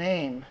his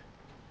name."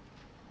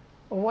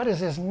 Well, what is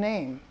his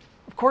name?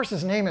 Of course,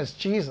 his name is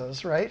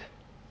Jesus, right?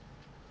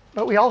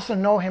 But we also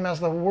know him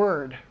as the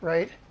Word,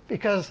 right?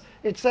 Because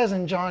it says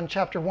in John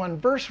chapter 1,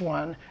 verse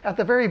 1, at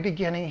the very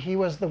beginning, he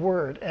was the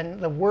Word, and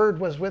the Word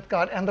was with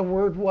God, and the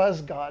Word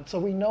was God. So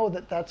we know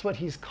that that's what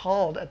he's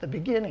called at the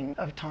beginning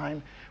of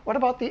time. What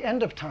about the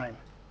end of time?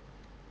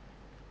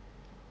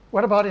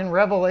 What about in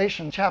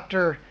Revelation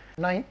chapter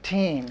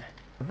 19,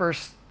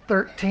 verse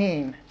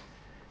 13?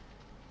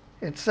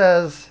 It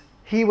says,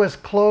 "He was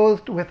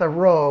clothed with a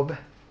robe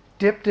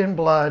dipped in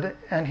blood,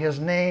 and his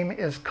name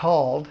is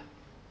called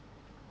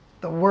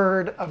the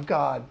Word of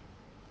God."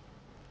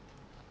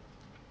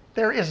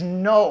 There is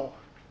no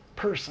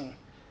person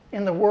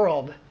in the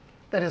world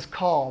that is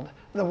called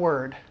the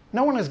Word.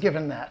 No one is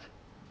given that.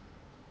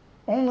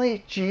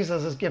 Only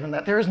Jesus is given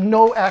that. There is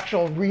no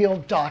actual real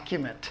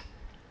document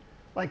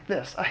like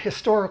this, a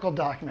historical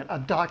document, a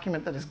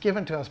document that is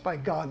given to us by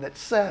God that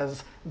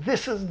says,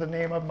 "This is the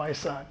name of my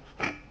Son."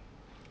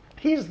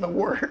 He's the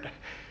Word.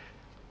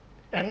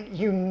 And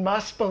you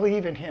must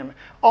believe in him.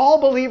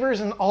 All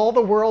believers in all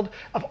the world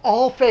of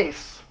all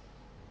faiths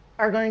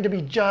are going to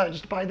be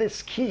judged by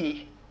this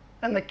key.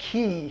 And the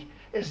key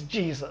is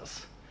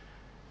Jesus.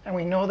 And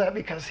we know that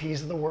because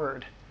he's the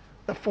Word.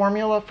 The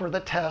formula for the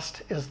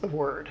test is the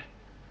Word.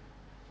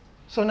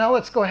 So now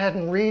let's go ahead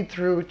and read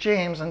through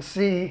James and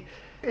see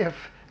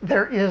if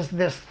there is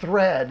this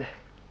thread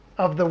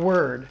of the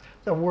Word,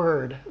 the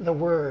Word, the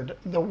Word,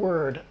 the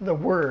Word, the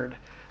Word.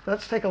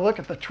 Let's take a look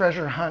at the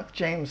treasure hunt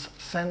James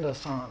sent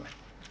us on.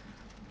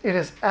 It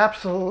is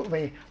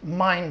absolutely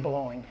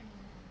mind-blowing.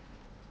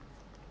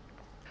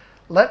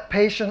 "Let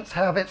patience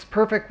have its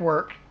perfect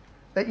work,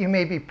 that you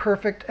may be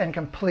perfect and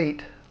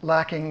complete,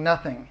 lacking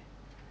nothing.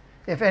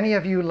 If any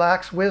of you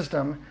lacks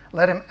wisdom,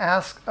 let him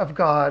ask of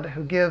God,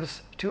 who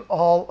gives to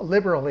all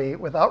liberally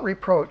without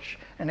reproach,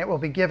 and it will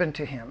be given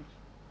to him.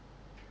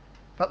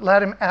 But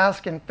let him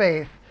ask in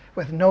faith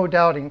with no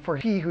doubting, for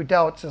he who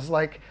doubts is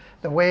like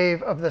the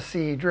wave of the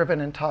sea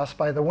driven and tossed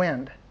by the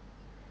wind."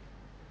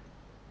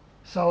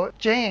 So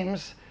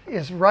James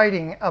is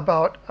writing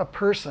about a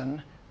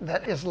person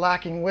that is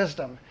lacking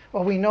wisdom.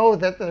 Well, we know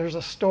that there's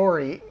a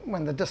story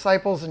when the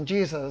disciples and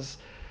Jesus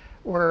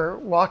were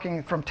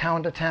walking from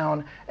town to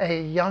town.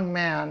 A young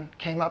man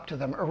came up to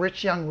them, a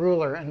rich young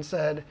ruler, and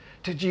said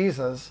to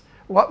Jesus,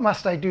 "What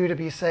must I do to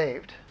be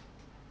saved?"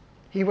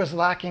 He was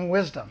lacking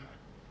wisdom,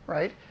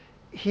 right?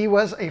 He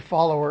was a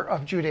follower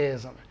of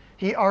Judaism.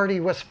 He already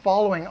was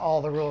following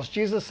all the rules.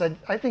 Jesus said,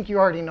 "I think you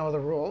already know the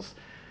rules.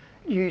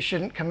 You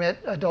shouldn't commit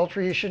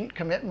adultery. You shouldn't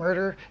commit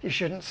murder. You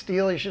shouldn't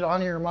steal. You should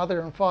honor your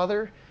mother and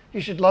father. You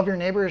should love your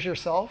neighbor as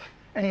yourself."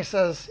 And he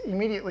says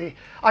immediately,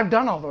 "I've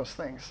done all those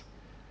things."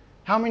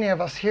 How many of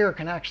us here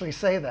can actually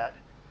say that?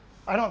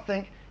 I don't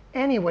think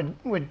anyone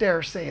would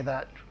dare say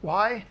that.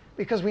 Why?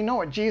 Because we know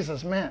what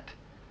Jesus meant.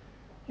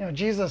 You know,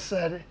 Jesus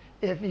said,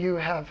 if you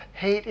have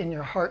hate in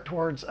your heart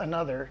towards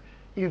another,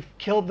 you've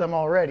killed them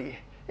already.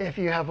 If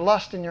you have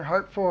lust in your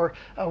heart for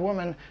a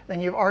woman, then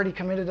you've already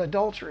committed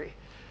adultery.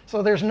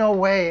 So there's no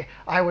way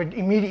I would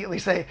immediately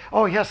say,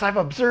 "Oh yes, I've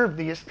observed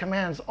these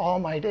commands all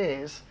my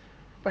days."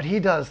 But he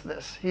does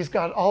this. He's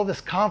got all this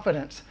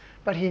confidence,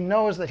 but he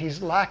knows that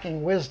he's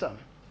lacking wisdom.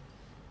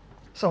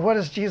 So what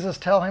does Jesus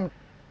tell him?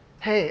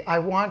 "Hey, I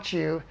want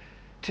you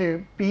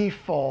to be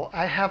full.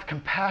 I have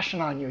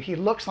compassion on you." He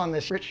looks on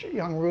this rich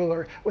young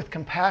ruler with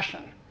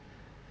compassion.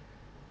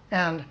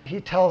 And he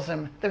tells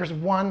him, there's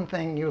one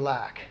thing you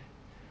lack.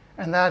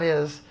 And that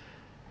is,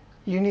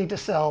 you need to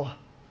sell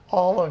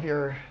all of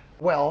your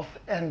wealth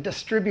and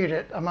distribute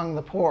it among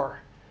the poor.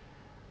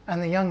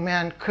 And the young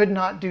man could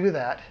not do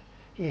that.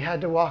 He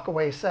had to walk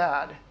away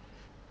sad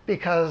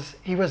because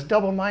he was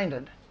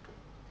double-minded.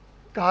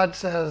 God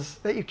says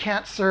that you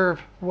can't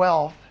serve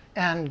wealth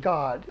and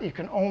God. You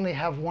can only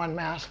have one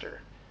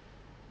master.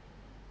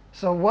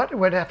 So what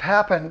would have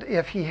happened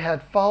if he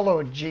had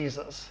followed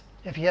Jesus?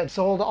 If he had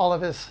sold all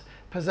of his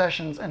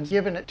possessions and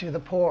given it to the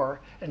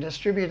poor and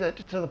distributed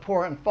it to the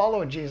poor and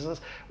followed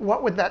Jesus,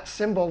 what would that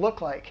symbol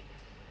look like?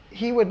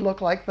 He would look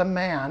like the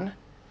man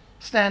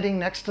standing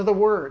next to the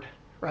Word,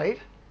 right?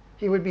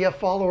 He would be a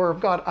follower of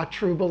God, a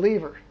true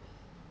believer.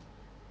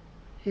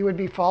 He would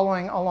be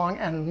following along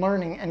and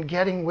learning and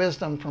getting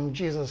wisdom from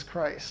Jesus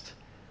Christ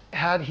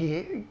had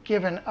he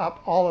given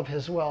up all of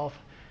his wealth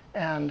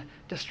and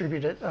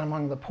distributed it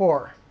among the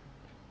poor.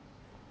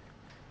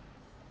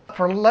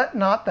 "For let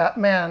not that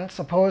man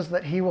suppose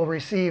that he will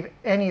receive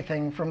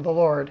anything from the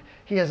Lord.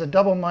 He is a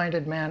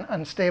double-minded man,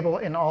 unstable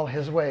in all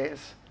his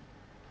ways."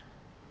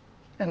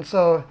 And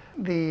so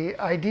the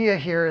idea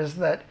here is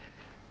that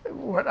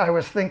what I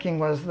was thinking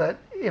was that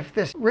if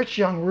this rich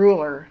young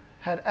ruler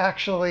had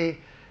actually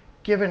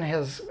given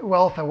his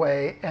wealth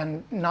away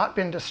and not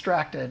been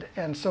distracted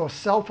and so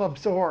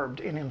self-absorbed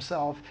in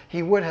himself,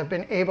 he would have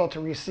been able to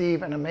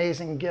receive an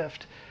amazing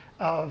gift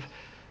of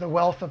the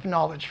wealth of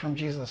knowledge from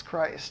Jesus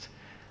Christ.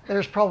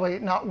 There's probably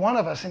not one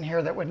of us in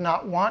here that would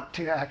not want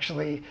to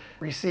actually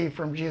receive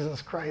from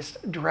Jesus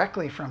Christ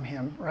directly from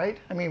him, right?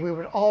 I mean, we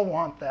would all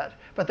want that.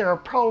 But there are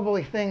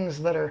probably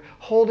things that are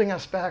holding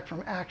us back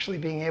from actually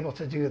being able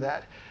to do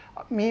that.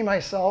 Me,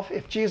 myself,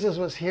 if Jesus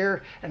was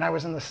here and I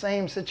was in the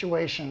same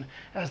situation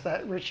as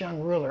that rich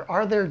young ruler,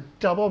 are there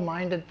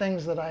double-minded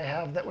things that I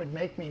have that would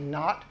make me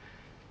not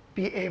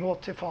be able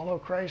to follow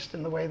Christ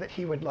in the way that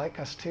he would like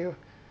us to?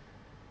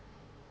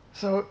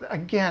 So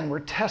again,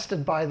 we're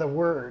tested by the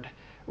Word.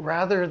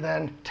 rather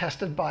than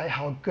tested by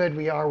how good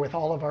we are with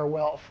all of our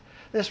wealth.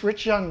 This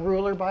rich young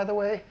ruler, by the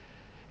way,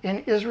 in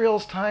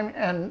Israel's time,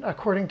 and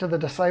according to the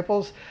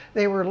disciples,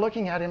 they were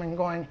looking at him and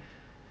going,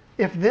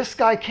 if this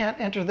guy can't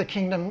enter the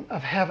kingdom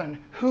of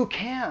heaven, who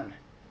can?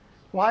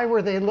 Why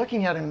were they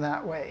looking at him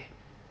that way?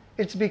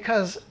 It's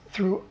because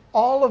through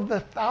all of the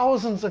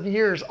thousands of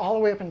years, all the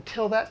way up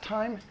until that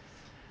time,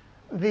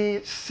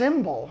 the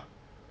symbol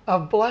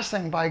of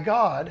blessing by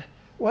God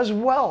was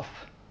wealth,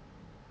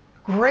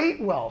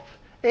 great wealth.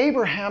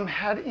 Abraham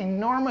had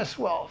enormous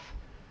wealth.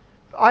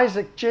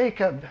 Isaac,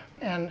 Jacob,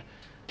 and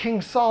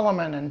King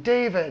Solomon and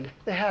David,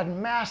 they had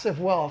massive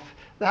wealth.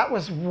 That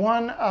was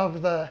one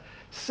of the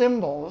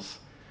symbols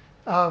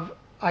of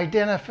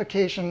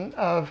identification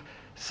of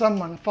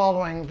someone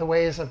following the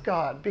ways of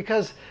God.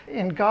 Because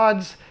in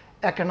God's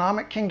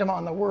economic kingdom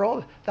on the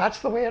world, that's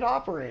the way it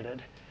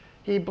operated.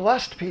 He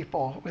blessed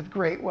people with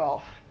great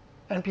wealth,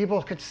 and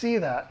people could see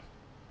that.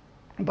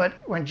 But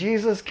when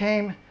Jesus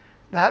came,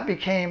 that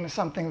became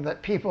something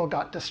that people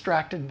got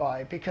distracted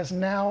by, because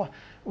now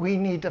we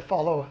need to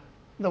follow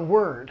the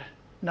word,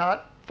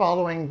 not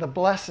following the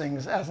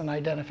blessings as an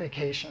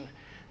identification.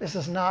 This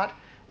is not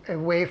a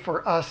way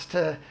for us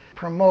to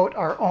promote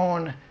our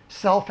own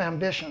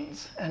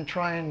self-ambitions and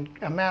try and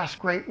amass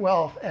great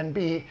wealth and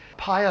be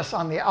pious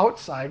on the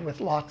outside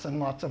with lots and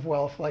lots of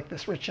wealth like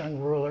this rich young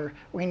ruler.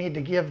 We need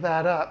to give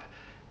that up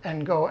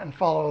and go and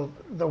follow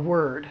the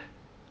word.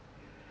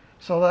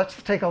 So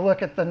let's take a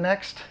look at the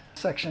next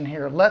section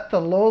here. Let the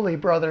lowly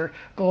brother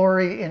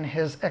glory in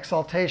his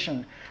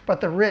exaltation,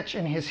 but the rich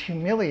in his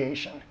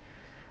humiliation.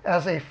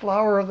 As a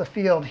flower of the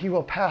field he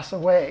will pass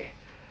away,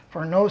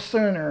 for no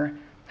sooner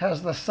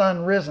has the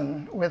sun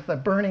risen with the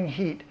burning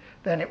heat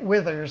than it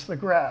withers the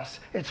grass.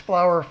 Its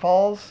flower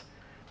falls,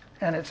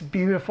 and its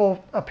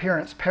beautiful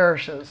appearance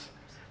perishes.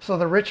 So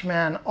the rich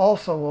man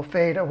also will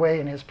fade away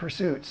in his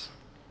pursuits.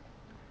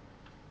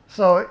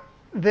 So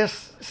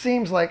this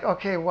seems like,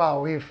 okay,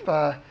 wow, we've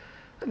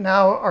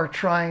now are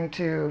trying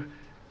to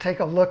take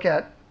a look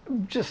at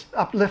just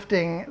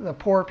uplifting the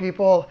poor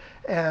people,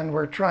 and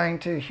we're trying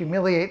to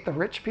humiliate the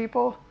rich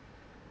people.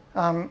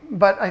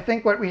 But I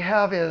think what we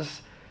have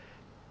is,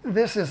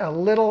 this is a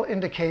little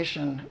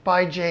indication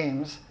by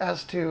James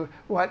as to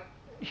what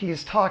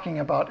he's talking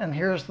about. And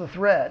here's the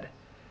thread.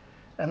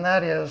 And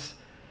that is,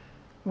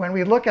 when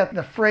we look at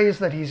the phrase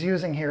that he's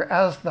using here,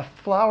 as the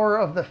flower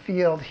of the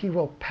field, he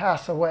will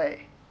pass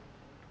away.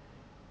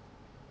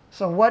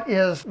 So what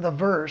is the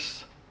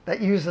verse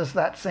that uses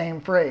that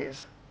same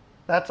phrase?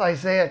 That's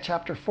Isaiah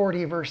chapter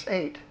 40, verse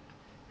 8.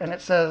 And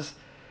it says,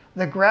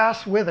 the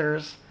grass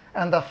withers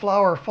and the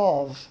flower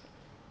falls,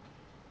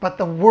 but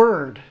the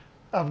word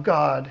of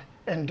God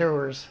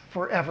endures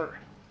forever.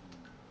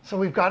 So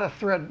we've got a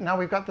thread. Now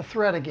we've got the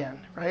thread again,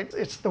 right?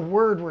 It's the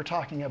word we're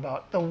talking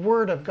about. The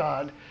word of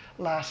God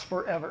lasts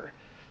forever.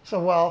 So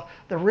while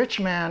the rich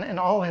man in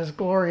all his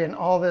glory and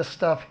all this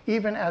stuff,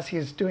 even as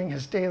he's doing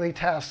his daily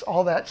tasks,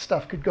 all that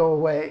stuff could go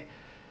away.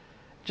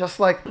 Just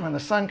like when the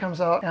sun comes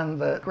out and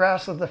the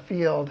grass of the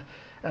field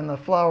and the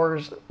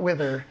flowers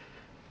wither,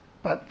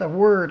 but the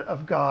word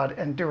of God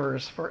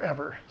endures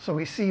forever. So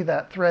we see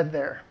that thread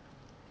there.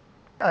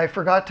 I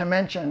forgot to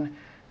mention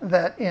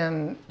that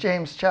in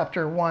James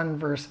chapter 1,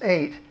 verse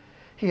 8,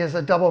 he is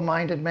a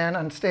double-minded man,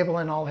 unstable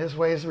in all his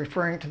ways,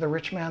 referring to the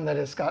rich man that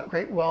has got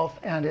great wealth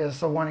and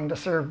is wanting to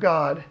serve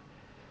God.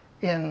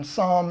 In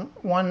Psalm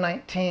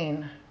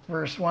 119,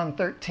 verse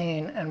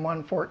 113 and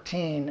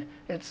 114,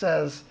 it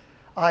says,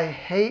 I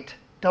hate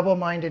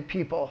double-minded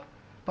people,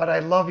 but I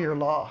love your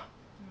law.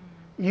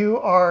 You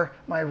are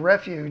my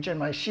refuge and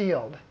my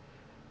shield.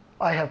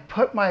 I have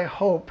put my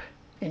hope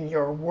in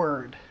your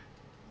word.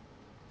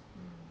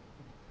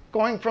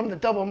 Going from the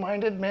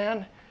double-minded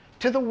man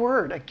to the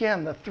word.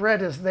 Again, the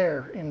thread is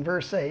there in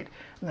verse 8,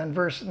 and then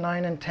verse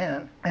 9 and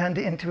 10, and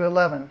into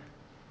 11.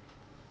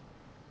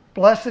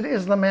 Blessed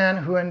is the man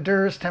who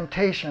endures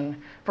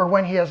temptation, for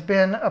when he has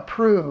been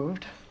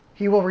approved,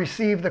 he will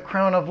receive the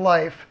crown of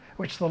life,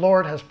 which the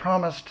Lord has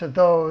promised to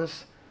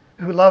those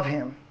who love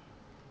him.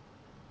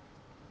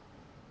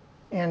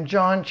 In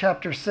John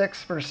chapter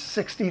 6, verse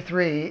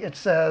 63, it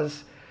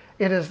says,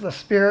 it is the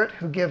Spirit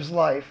who gives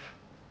life.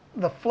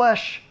 The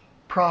flesh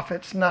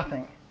profits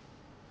nothing.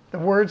 The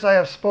words I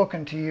have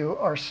spoken to you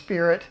are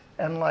spirit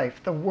and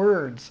life. The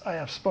words I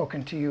have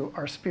spoken to you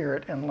are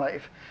spirit and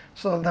life.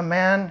 So the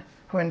man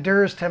who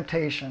endures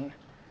temptation,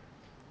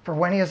 for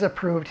when he is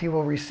approved, he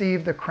will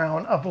receive the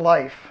crown of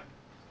life.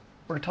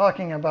 We're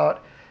talking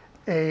about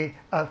a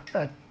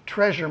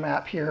treasure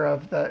map here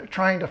of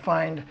trying to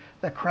find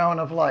the crown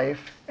of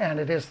life, and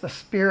it is the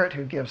Spirit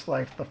who gives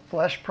life. The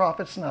flesh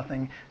profits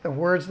nothing. The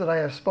words that I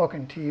have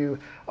spoken to you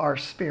are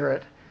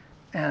spirit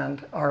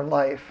and our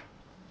life.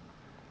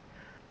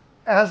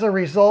 As a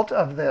result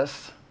of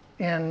this,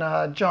 in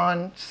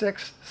John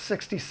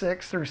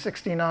 6:66 through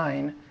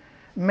 69,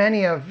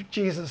 many of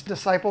Jesus'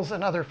 disciples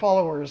and other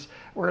followers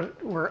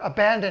were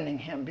abandoning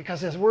him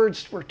because his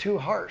words were too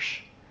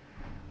harsh.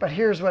 But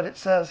here's what it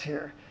says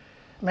here.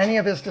 Many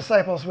of his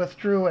disciples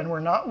withdrew and were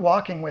not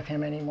walking with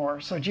him anymore.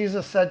 So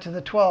Jesus said to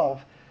the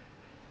 12,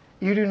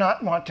 You do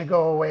not want to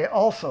go away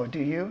also, do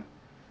you?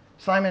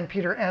 Simon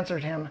Peter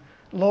answered him,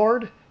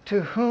 Lord,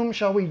 to whom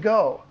shall we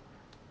go?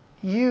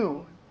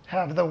 You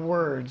have the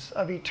words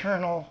of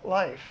eternal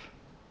life.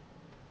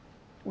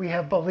 We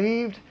have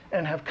believed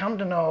and have come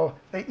to know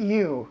that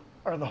you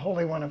are the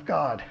Holy One of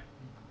God.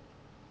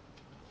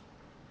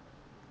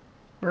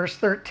 Verse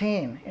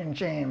 13 in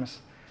James,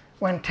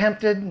 when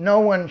tempted, no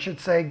one should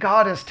say,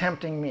 God is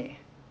tempting me.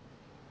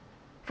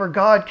 For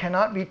God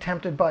cannot be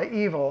tempted by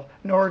evil,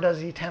 nor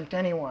does he tempt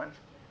anyone.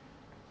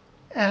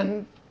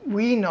 And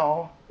we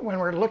know when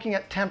we're looking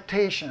at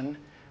temptation,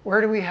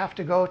 where do we have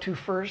to go to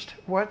first?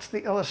 What's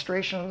the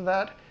illustration of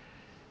that?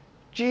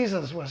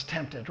 Jesus was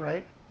tempted,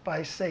 right,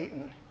 by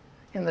Satan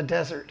in the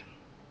desert.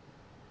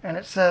 And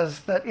it says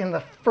that in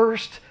the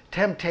first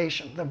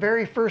temptation, the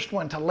very first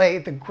one to lay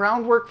the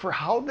groundwork for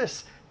how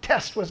this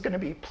test was going to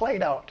be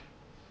played out.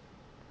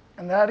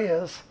 And that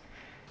is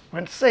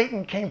when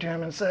Satan came to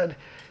him and said,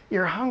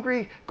 you're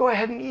hungry, go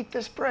ahead and eat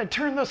this bread.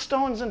 Turn the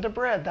stones into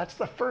bread. That's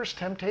the first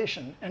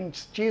temptation. And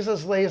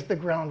Jesus lays the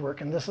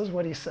groundwork, and this is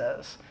what he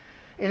says.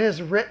 It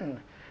is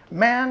written,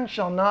 man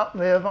shall not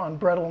live on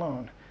bread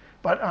alone,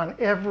 but on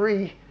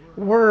every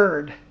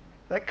word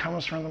that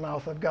comes from the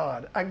mouth of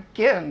God.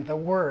 Again, the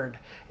word.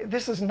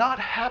 This is not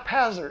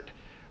haphazard.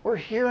 We're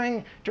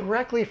hearing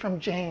directly from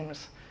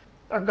James,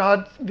 or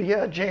God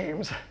via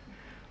James,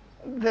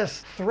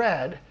 this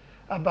thread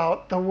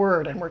about the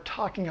word, and we're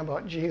talking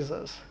about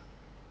Jesus.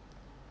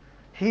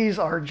 He's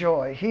our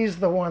joy. He's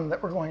the one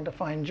that we're going to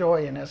find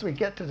joy in as we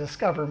get to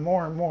discover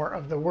more and more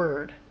of the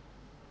word.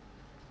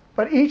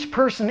 But each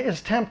person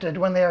is tempted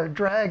when they are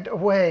dragged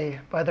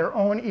away by their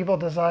own evil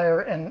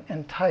desire and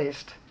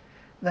enticed.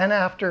 Then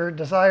after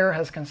desire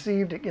has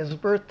conceived, it gives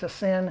birth to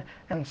sin,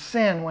 and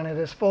sin, when it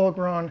is full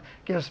grown,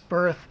 gives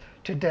birth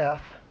to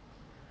death.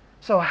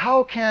 So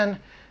how can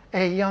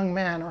a young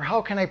man or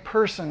how can a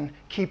person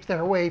keep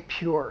their way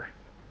pure?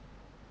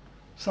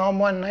 Psalm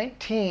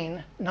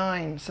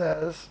 119:9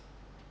 says,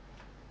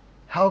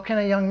 how can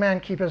a young man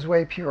keep his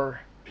way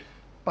pure?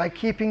 By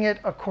keeping it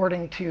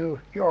according to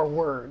your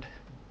word.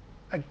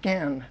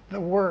 Again, the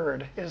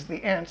word is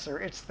the answer.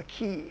 It's the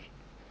key.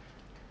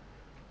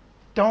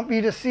 Don't be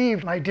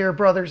deceived, my dear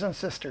brothers and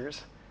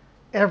sisters.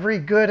 Every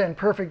good and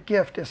perfect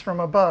gift is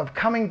from above,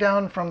 coming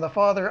down from the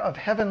Father of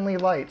heavenly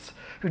lights,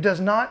 who does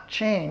not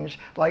change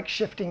like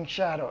shifting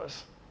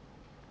shadows.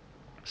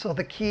 So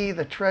the key,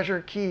 the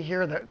treasure key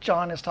here that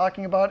John is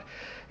talking about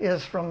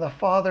is from the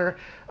Father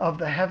of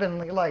the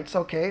heavenly lights.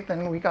 Okay,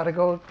 then we got to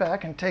go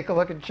back and take a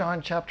look at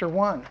John chapter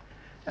 1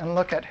 and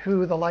look at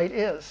who the light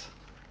is.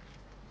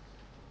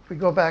 If we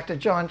go back to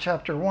John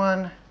chapter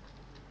 1,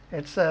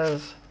 it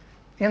says,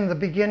 in the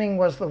beginning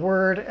was the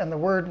Word, and the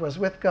Word was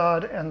with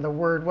God, and the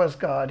Word was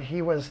God.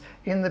 He was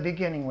in the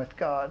beginning with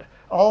God.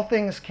 All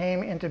things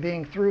came into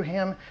being through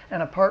him,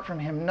 and apart from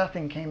him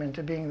nothing came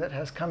into being that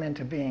has come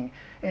into being.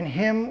 In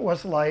him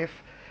was life,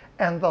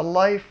 and the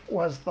life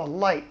was the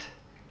light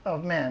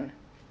of men.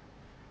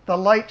 The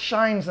light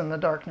shines in the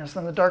darkness,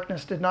 and the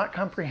darkness did not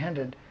comprehend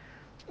it.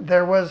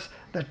 There was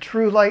the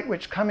true light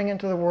which coming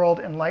into the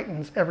world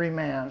enlightens every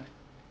man.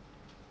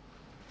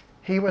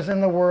 He was in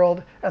the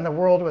world, and the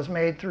world was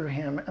made through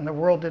him, and the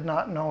world did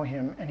not know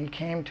him, and he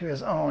came to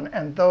his own,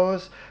 and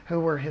those who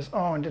were his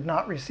own did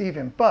not receive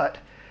him. But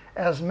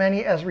as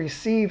many as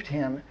received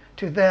him,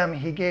 to them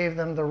he gave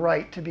them the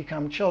right to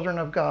become children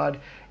of God,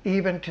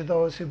 even to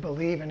those who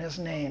believe in his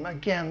name.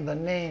 Again, the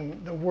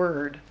name, the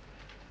word.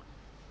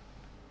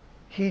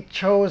 He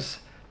chose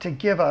to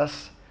give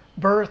us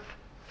birth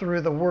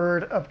through the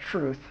word of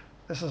truth.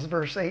 This is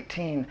verse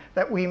 18,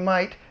 that we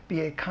might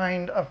be a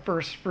kind of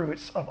first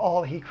fruits of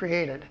all he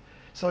created.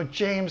 So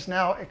James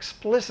now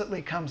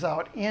explicitly comes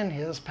out in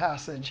his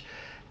passage,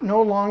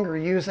 no longer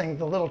using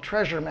the little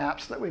treasure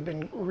maps that we've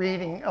been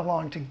reading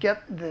along to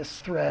get this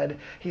thread.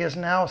 He is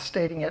now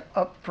stating it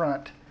up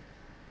front.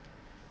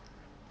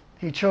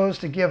 He chose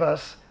to give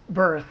us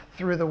birth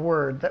through the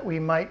word that we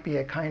might be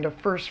a kind of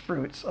first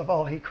fruits of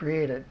all he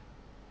created.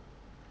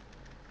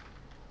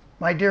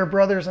 My dear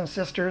brothers and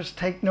sisters,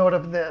 take note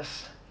of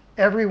this.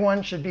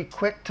 Everyone should be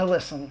quick to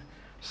listen,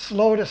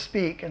 slow to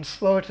speak, and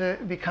slow to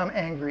become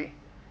angry,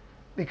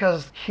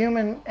 because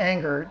human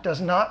anger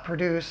does not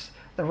produce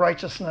the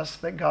righteousness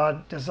that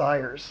God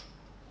desires.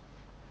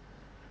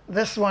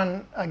 This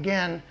one,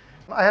 again,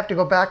 I have to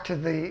go back to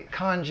the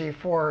kanji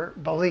for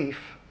belief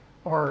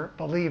or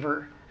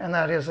believer, and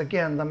that is,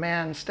 again, the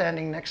man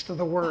standing next to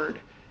the word,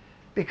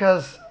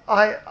 because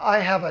I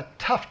have a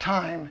tough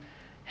time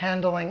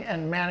handling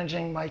and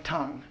managing my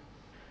tongue.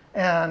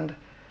 And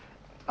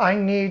I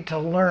need to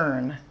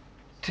learn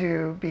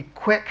to be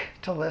quick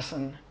to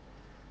listen,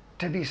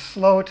 to be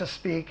slow to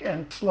speak,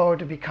 and slow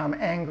to become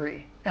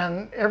angry.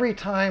 And every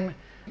time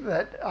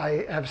that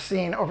I have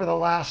seen over the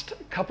last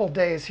couple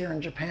days here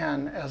in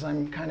Japan, as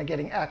I'm kind of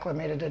getting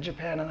acclimated to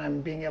Japan and I'm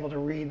being able to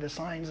read the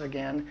signs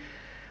again,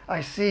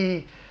 I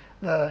see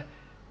the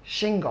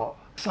shingo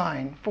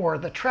sign for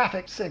the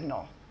traffic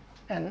signal.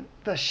 And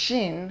the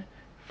shin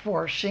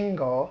for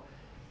shingo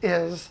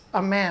is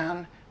a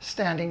man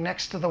standing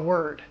next to the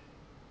word.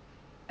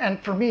 And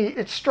for me,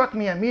 it struck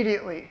me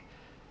immediately.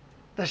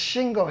 The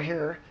shingo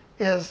here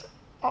is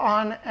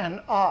on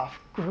and off,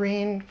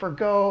 green for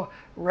go,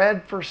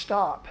 red for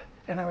stop.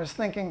 And I was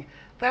thinking,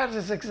 that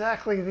is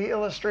exactly the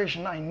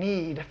illustration I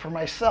need for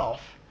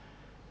myself.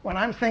 When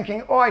I'm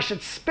thinking, oh, I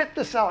should spit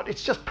this out,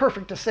 it's just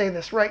perfect to say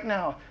this right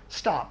now.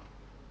 Stop.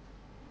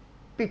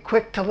 Be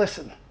quick to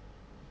listen.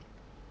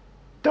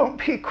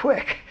 Don't be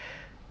quick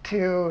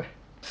to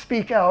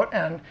speak out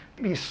and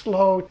be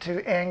slow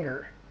to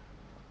anger.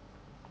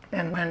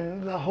 And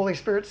when the Holy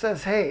Spirit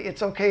says, hey,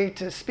 it's okay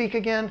to speak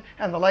again,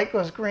 and the light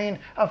goes green,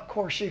 of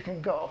course you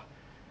can go.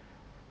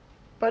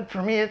 But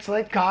for me, it's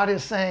like God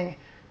is saying,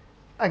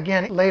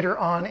 again, later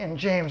on in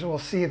James, we'll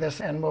see this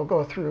and we'll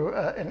go through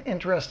an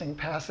interesting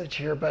passage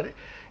here, but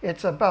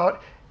it's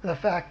about the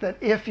fact that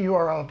if you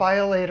are a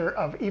violator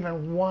of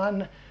even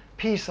one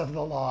piece of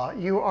the law,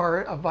 you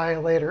are a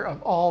violator of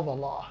all the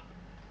law.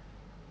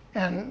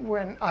 And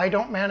when I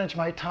don't manage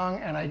my tongue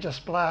and I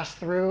just blast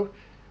through,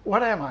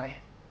 what am I?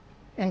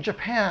 In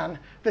Japan,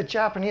 the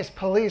Japanese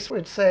police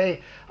would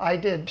say I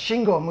did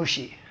shingo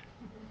mushi.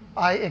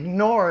 I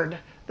ignored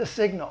the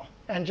signal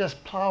and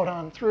just plowed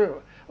on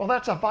through. Well,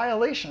 that's a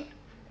violation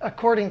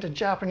according to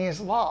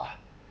Japanese law.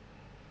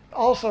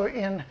 Also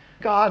in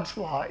God's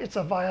law, it's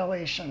a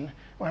violation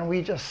when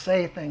we just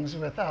say things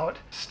without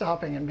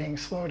stopping and being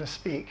slow to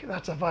speak.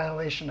 That's a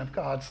violation of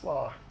God's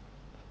law.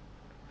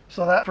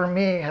 So that for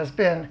me has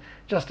been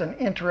just an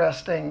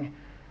interesting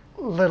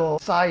little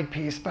side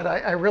piece, but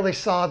I really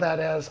saw that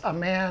as a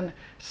man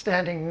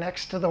standing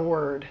next to the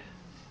Word.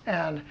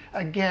 And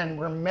again,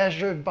 we're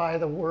measured by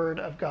the Word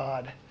of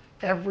God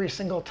every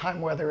single time,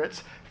 whether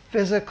it's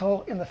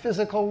physical, in the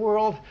physical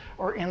world,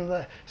 or in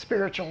the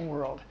spiritual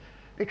world,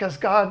 because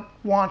God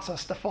wants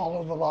us to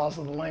follow the laws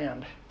of the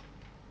land.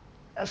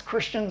 As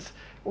Christians,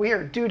 we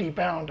are duty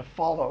bound to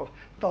follow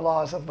the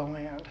laws of the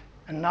land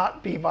and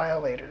not be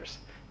violators.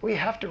 We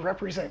have to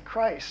represent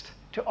Christ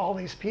to all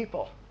these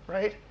people,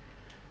 right?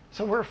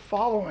 So we're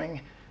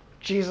following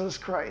Jesus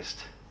Christ.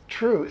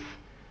 Truth,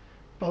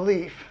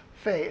 belief,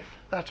 faith.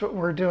 That's what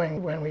we're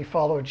doing when we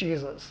follow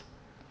Jesus.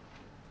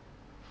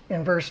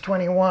 In verse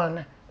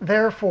 21,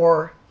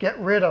 therefore get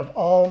rid of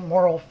all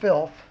moral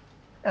filth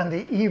and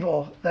the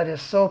evil that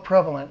is so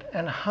prevalent,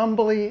 and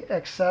humbly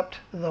accept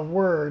the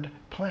word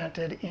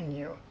planted in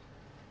you,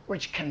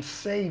 which can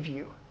save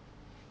you.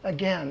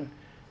 Again,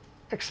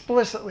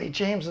 explicitly,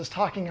 James is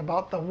talking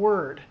about the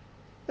Word.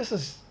 This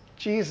is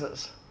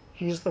Jesus.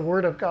 He's the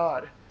Word of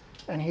God,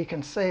 and he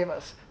can save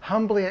us.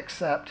 Humbly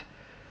accept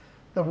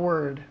the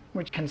Word,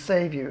 which can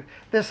save you.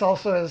 This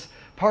also is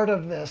part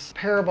of this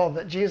parable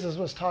that Jesus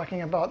was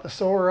talking about, the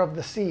sower of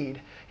the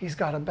seed. He's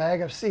got a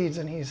bag of seeds,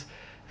 and he's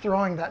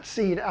throwing that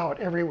seed out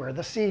everywhere.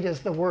 The seed is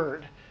the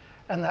Word,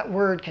 and that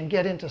Word can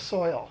get into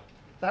soil.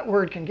 That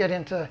Word can get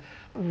into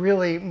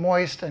really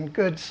moist and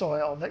good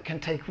soil that can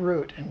take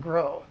root and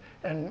grow.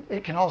 And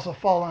it can also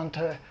fall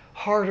onto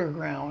harder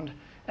ground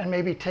and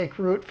maybe take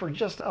root for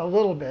just a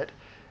little bit,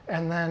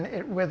 and then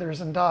it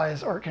withers and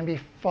dies, or it can be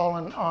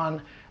fallen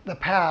on the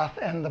path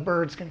and the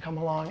birds can come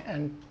along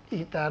and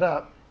eat that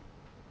up.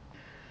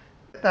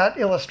 That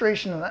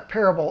illustration in that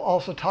parable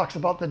also talks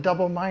about the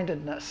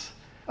double-mindedness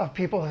of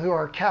people who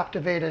are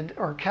captivated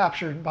or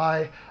captured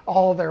by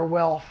all their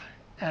wealth,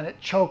 and it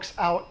chokes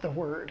out the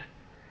Word.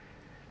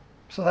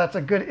 So that's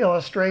a good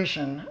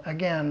illustration,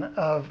 again,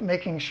 of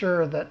making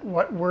sure that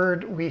what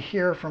word we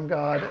hear from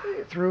God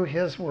through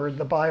his Word,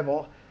 the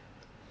Bible,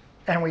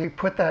 and we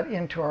put that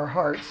into our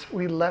hearts,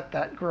 we let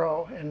that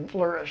grow and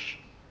flourish.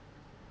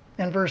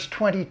 In verse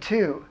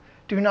 22,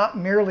 do not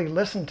merely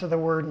listen to the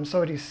Word and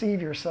so deceive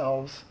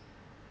yourselves.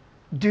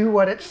 Do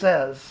what it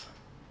says.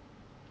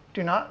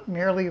 Do not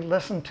merely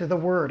listen to the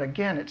Word.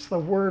 Again, it's the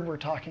Word we're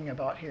talking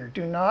about here.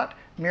 Do not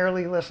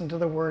merely listen to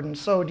the Word and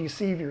so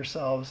deceive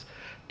yourselves.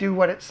 Do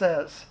what it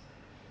says.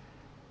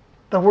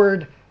 The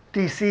word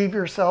deceive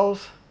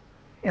yourselves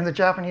in the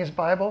Japanese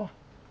Bible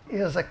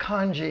is a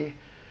kanji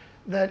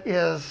that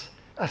is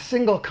a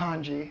single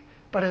kanji,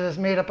 but it is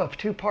made up of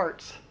two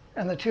parts.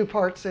 And the two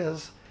parts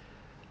is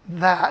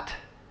that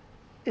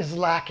is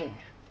lacking.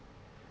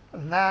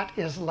 That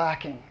is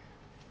lacking.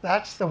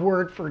 That's the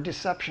word for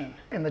deception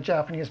in the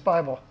Japanese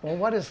Bible. Well,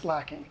 what is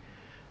lacking?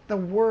 The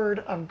Word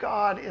of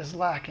God is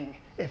lacking.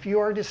 If you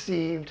are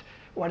deceived,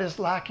 what is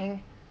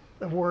lacking?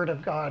 The Word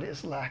of God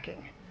is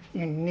lacking.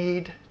 You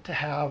need to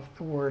have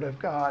the Word of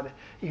God.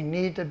 You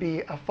need to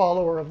be a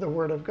follower of the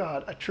Word of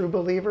God. A true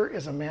believer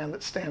is a man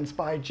that stands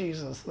by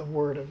Jesus, the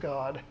Word of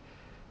God.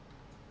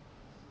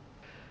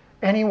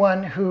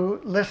 Anyone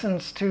who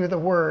listens to the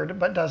Word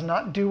but does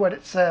not do what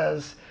it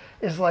says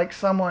is like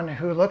someone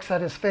who looks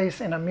at his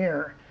face in a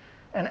mirror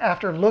and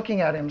after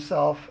looking at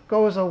himself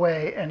goes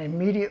away and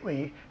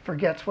immediately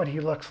forgets what he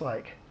looks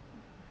like.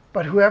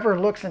 But whoever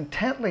looks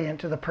intently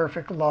into the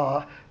perfect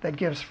law that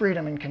gives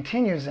freedom and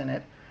continues in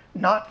it,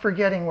 not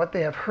forgetting what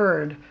they have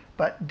heard,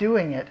 but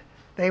doing it,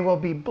 they will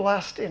be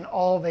blessed in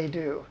all they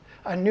do.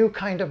 A new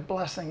kind of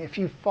blessing. If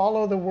you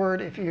follow the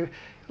Word, if you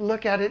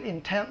look at it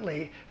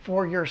intently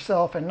for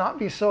yourself and not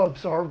be so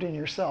absorbed in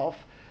yourself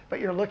but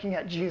you're looking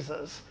at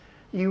Jesus,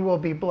 you will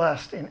be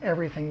blessed in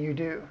everything you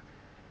do.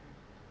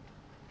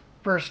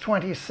 Verse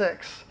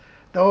 26,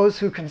 those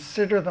who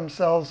consider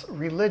themselves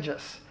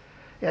religious,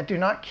 yet do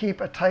not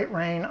keep a tight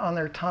rein on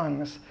their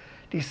tongues,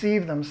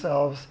 deceive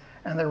themselves,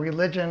 and their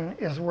religion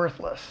is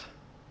worthless.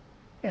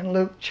 In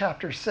Luke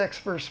chapter 6,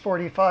 verse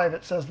 45,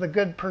 it says, the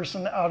good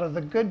person out of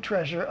the good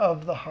treasure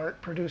of the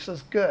heart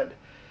produces good,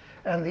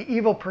 and the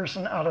evil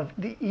person out of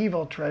the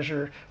evil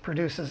treasure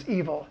produces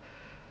evil.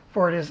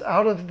 For it is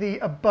out of the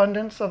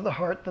abundance of the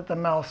heart that the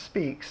mouth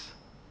speaks.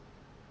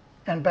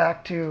 And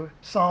back to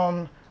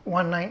Psalm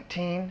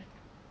 119,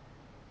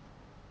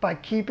 by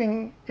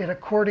keeping it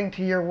according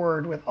to your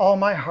word, with all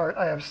my heart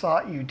I have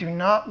sought you. Do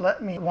not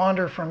let me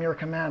wander from your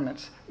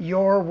commandments.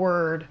 Your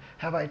word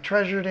have I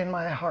treasured in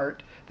my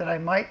heart, that I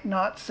might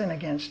not sin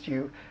against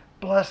you.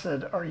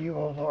 Blessed are you,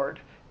 O Lord.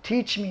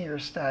 Teach me your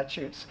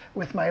statutes.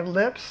 With my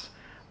lips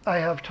I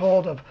have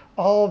told of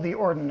all the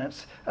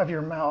ordinance of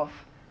your mouth.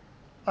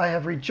 I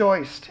have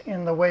rejoiced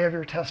in the way of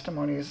your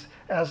testimonies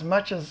as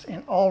much as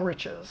in all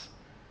riches.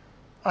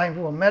 I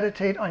will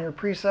meditate on your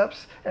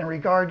precepts and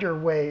regard your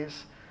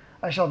ways.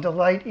 I shall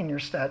delight in your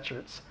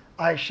statutes.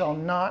 I shall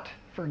not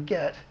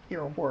forget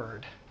your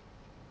word.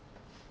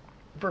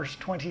 Verse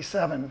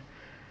 27,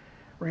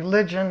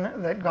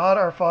 religion that God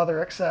our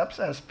Father accepts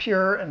as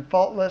pure and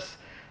faultless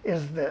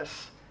is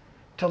this,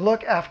 to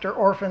look after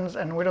orphans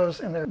and widows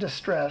in their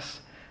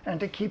distress, and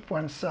to keep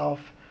oneself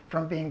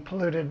from being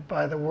polluted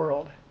by the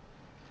world.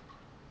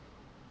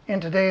 In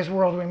today's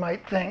world, we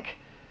might think,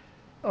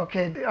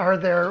 okay, are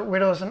there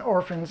widows and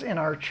orphans in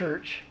our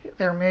church?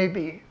 There may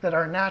be, that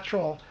are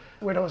natural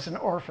widows and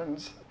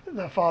orphans.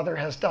 The father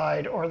has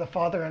died, or the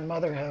father and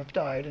mother have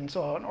died, and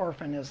so an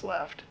orphan is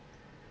left.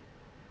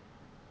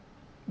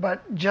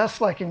 But just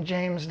like in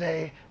James'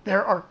 day,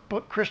 there are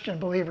Christian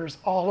believers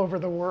all over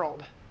the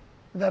world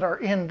that are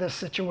in this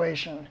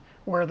situation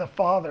where the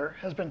father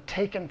has been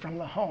taken from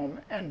the home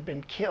and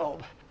been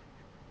killed,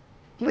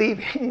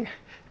 leaving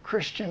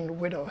Christian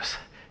widows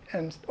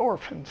and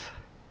orphans.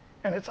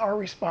 And it's our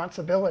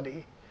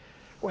responsibility,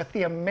 with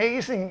the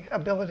amazing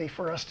ability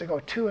for us to go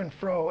to and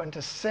fro and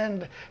to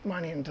send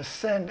money and to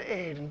send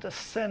aid and to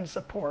send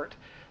support.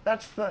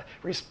 That's the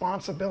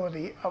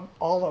responsibility of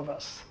all of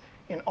us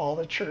in all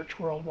the church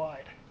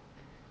worldwide.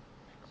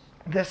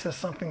 This is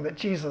something that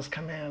Jesus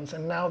commands.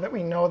 And now that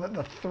we know that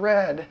the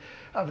thread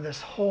of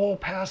this whole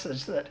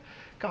passage that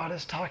God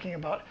is talking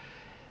about,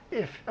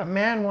 if a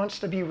man wants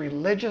to be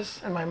religious,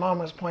 and my mom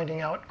was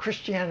pointing out,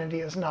 Christianity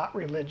is not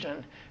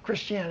religion.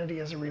 Christianity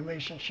is a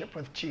relationship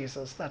with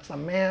Jesus. That's a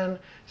man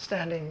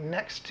standing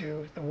next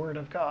to the Word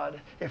of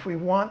God. If we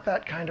want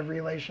that kind of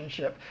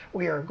relationship,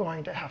 we are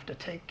going to have to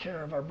take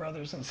care of our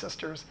brothers and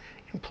sisters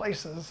in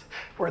places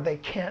where they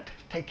can't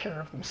take care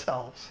of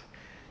themselves.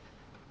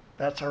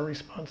 That's our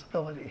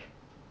responsibility.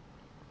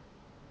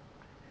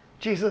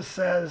 Jesus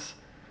says,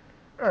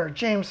 or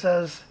James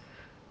says,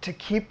 to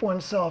keep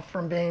oneself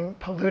from being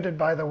polluted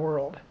by the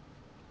world.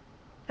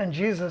 And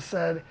Jesus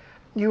said,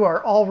 you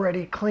are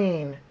already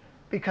clean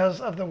because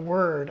of the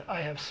word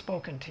I have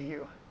spoken to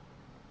you.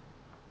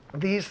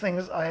 These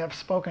things I have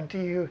spoken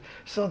to you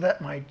so that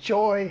my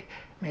joy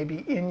may be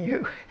in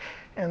you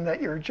and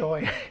that your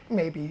joy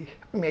may be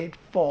made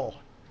full.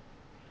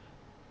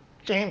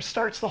 James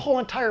starts the whole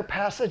entire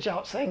passage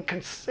out saying,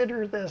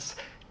 consider this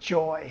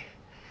joy.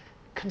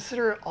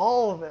 Consider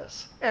all of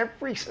this,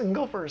 every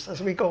single verse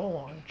as we go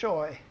along,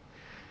 joy.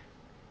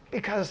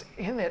 Because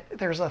in it,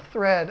 there's a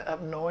thread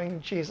of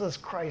knowing Jesus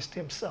Christ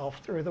himself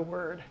through the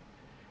Word.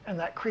 And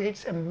that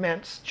creates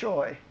immense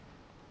joy.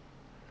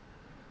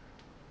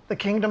 The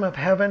kingdom of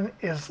heaven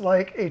is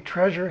like a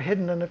treasure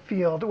hidden in a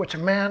field, which a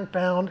man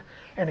found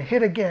and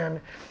hid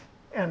again.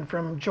 And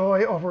from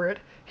joy over it,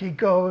 he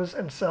goes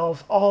and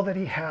sells all that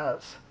he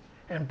has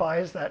and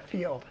buys that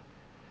field.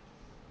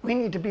 We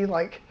need to be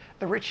like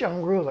the rich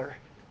young ruler,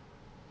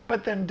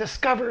 but then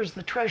discovers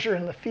the treasure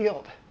in the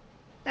field.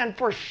 And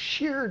for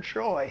sheer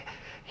joy,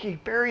 he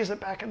buries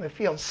it back in the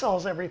field,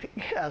 sells everything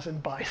he has,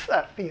 and buys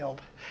that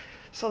field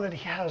so that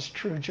he has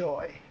true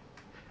joy.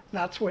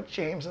 That's what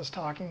James is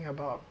talking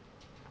about.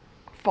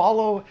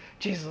 Follow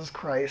Jesus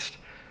Christ.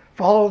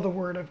 Follow the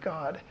Word of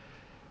God.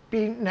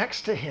 Be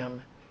next to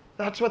him.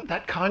 That's what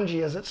that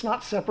kanji is. It's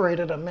not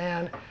separated, a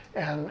man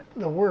and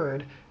the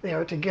Word. They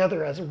are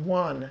together as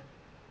one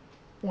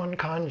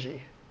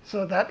kanji.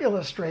 So that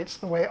illustrates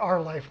the way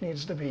our life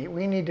needs to be.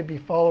 We need to be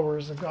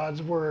followers of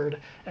God's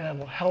Word, and it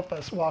will help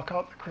us walk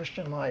out the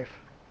Christian life.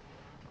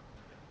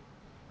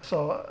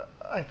 So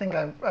I think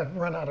I've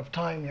run out of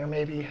time here,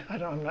 maybe.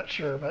 I'm not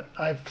sure, but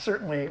I've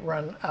certainly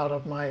run out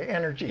of my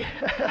energy.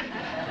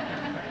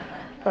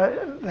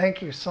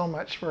 Thank you so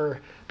much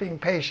for being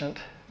patient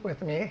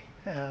with me,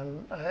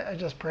 and I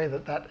just pray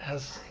that that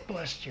has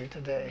blessed you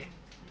today.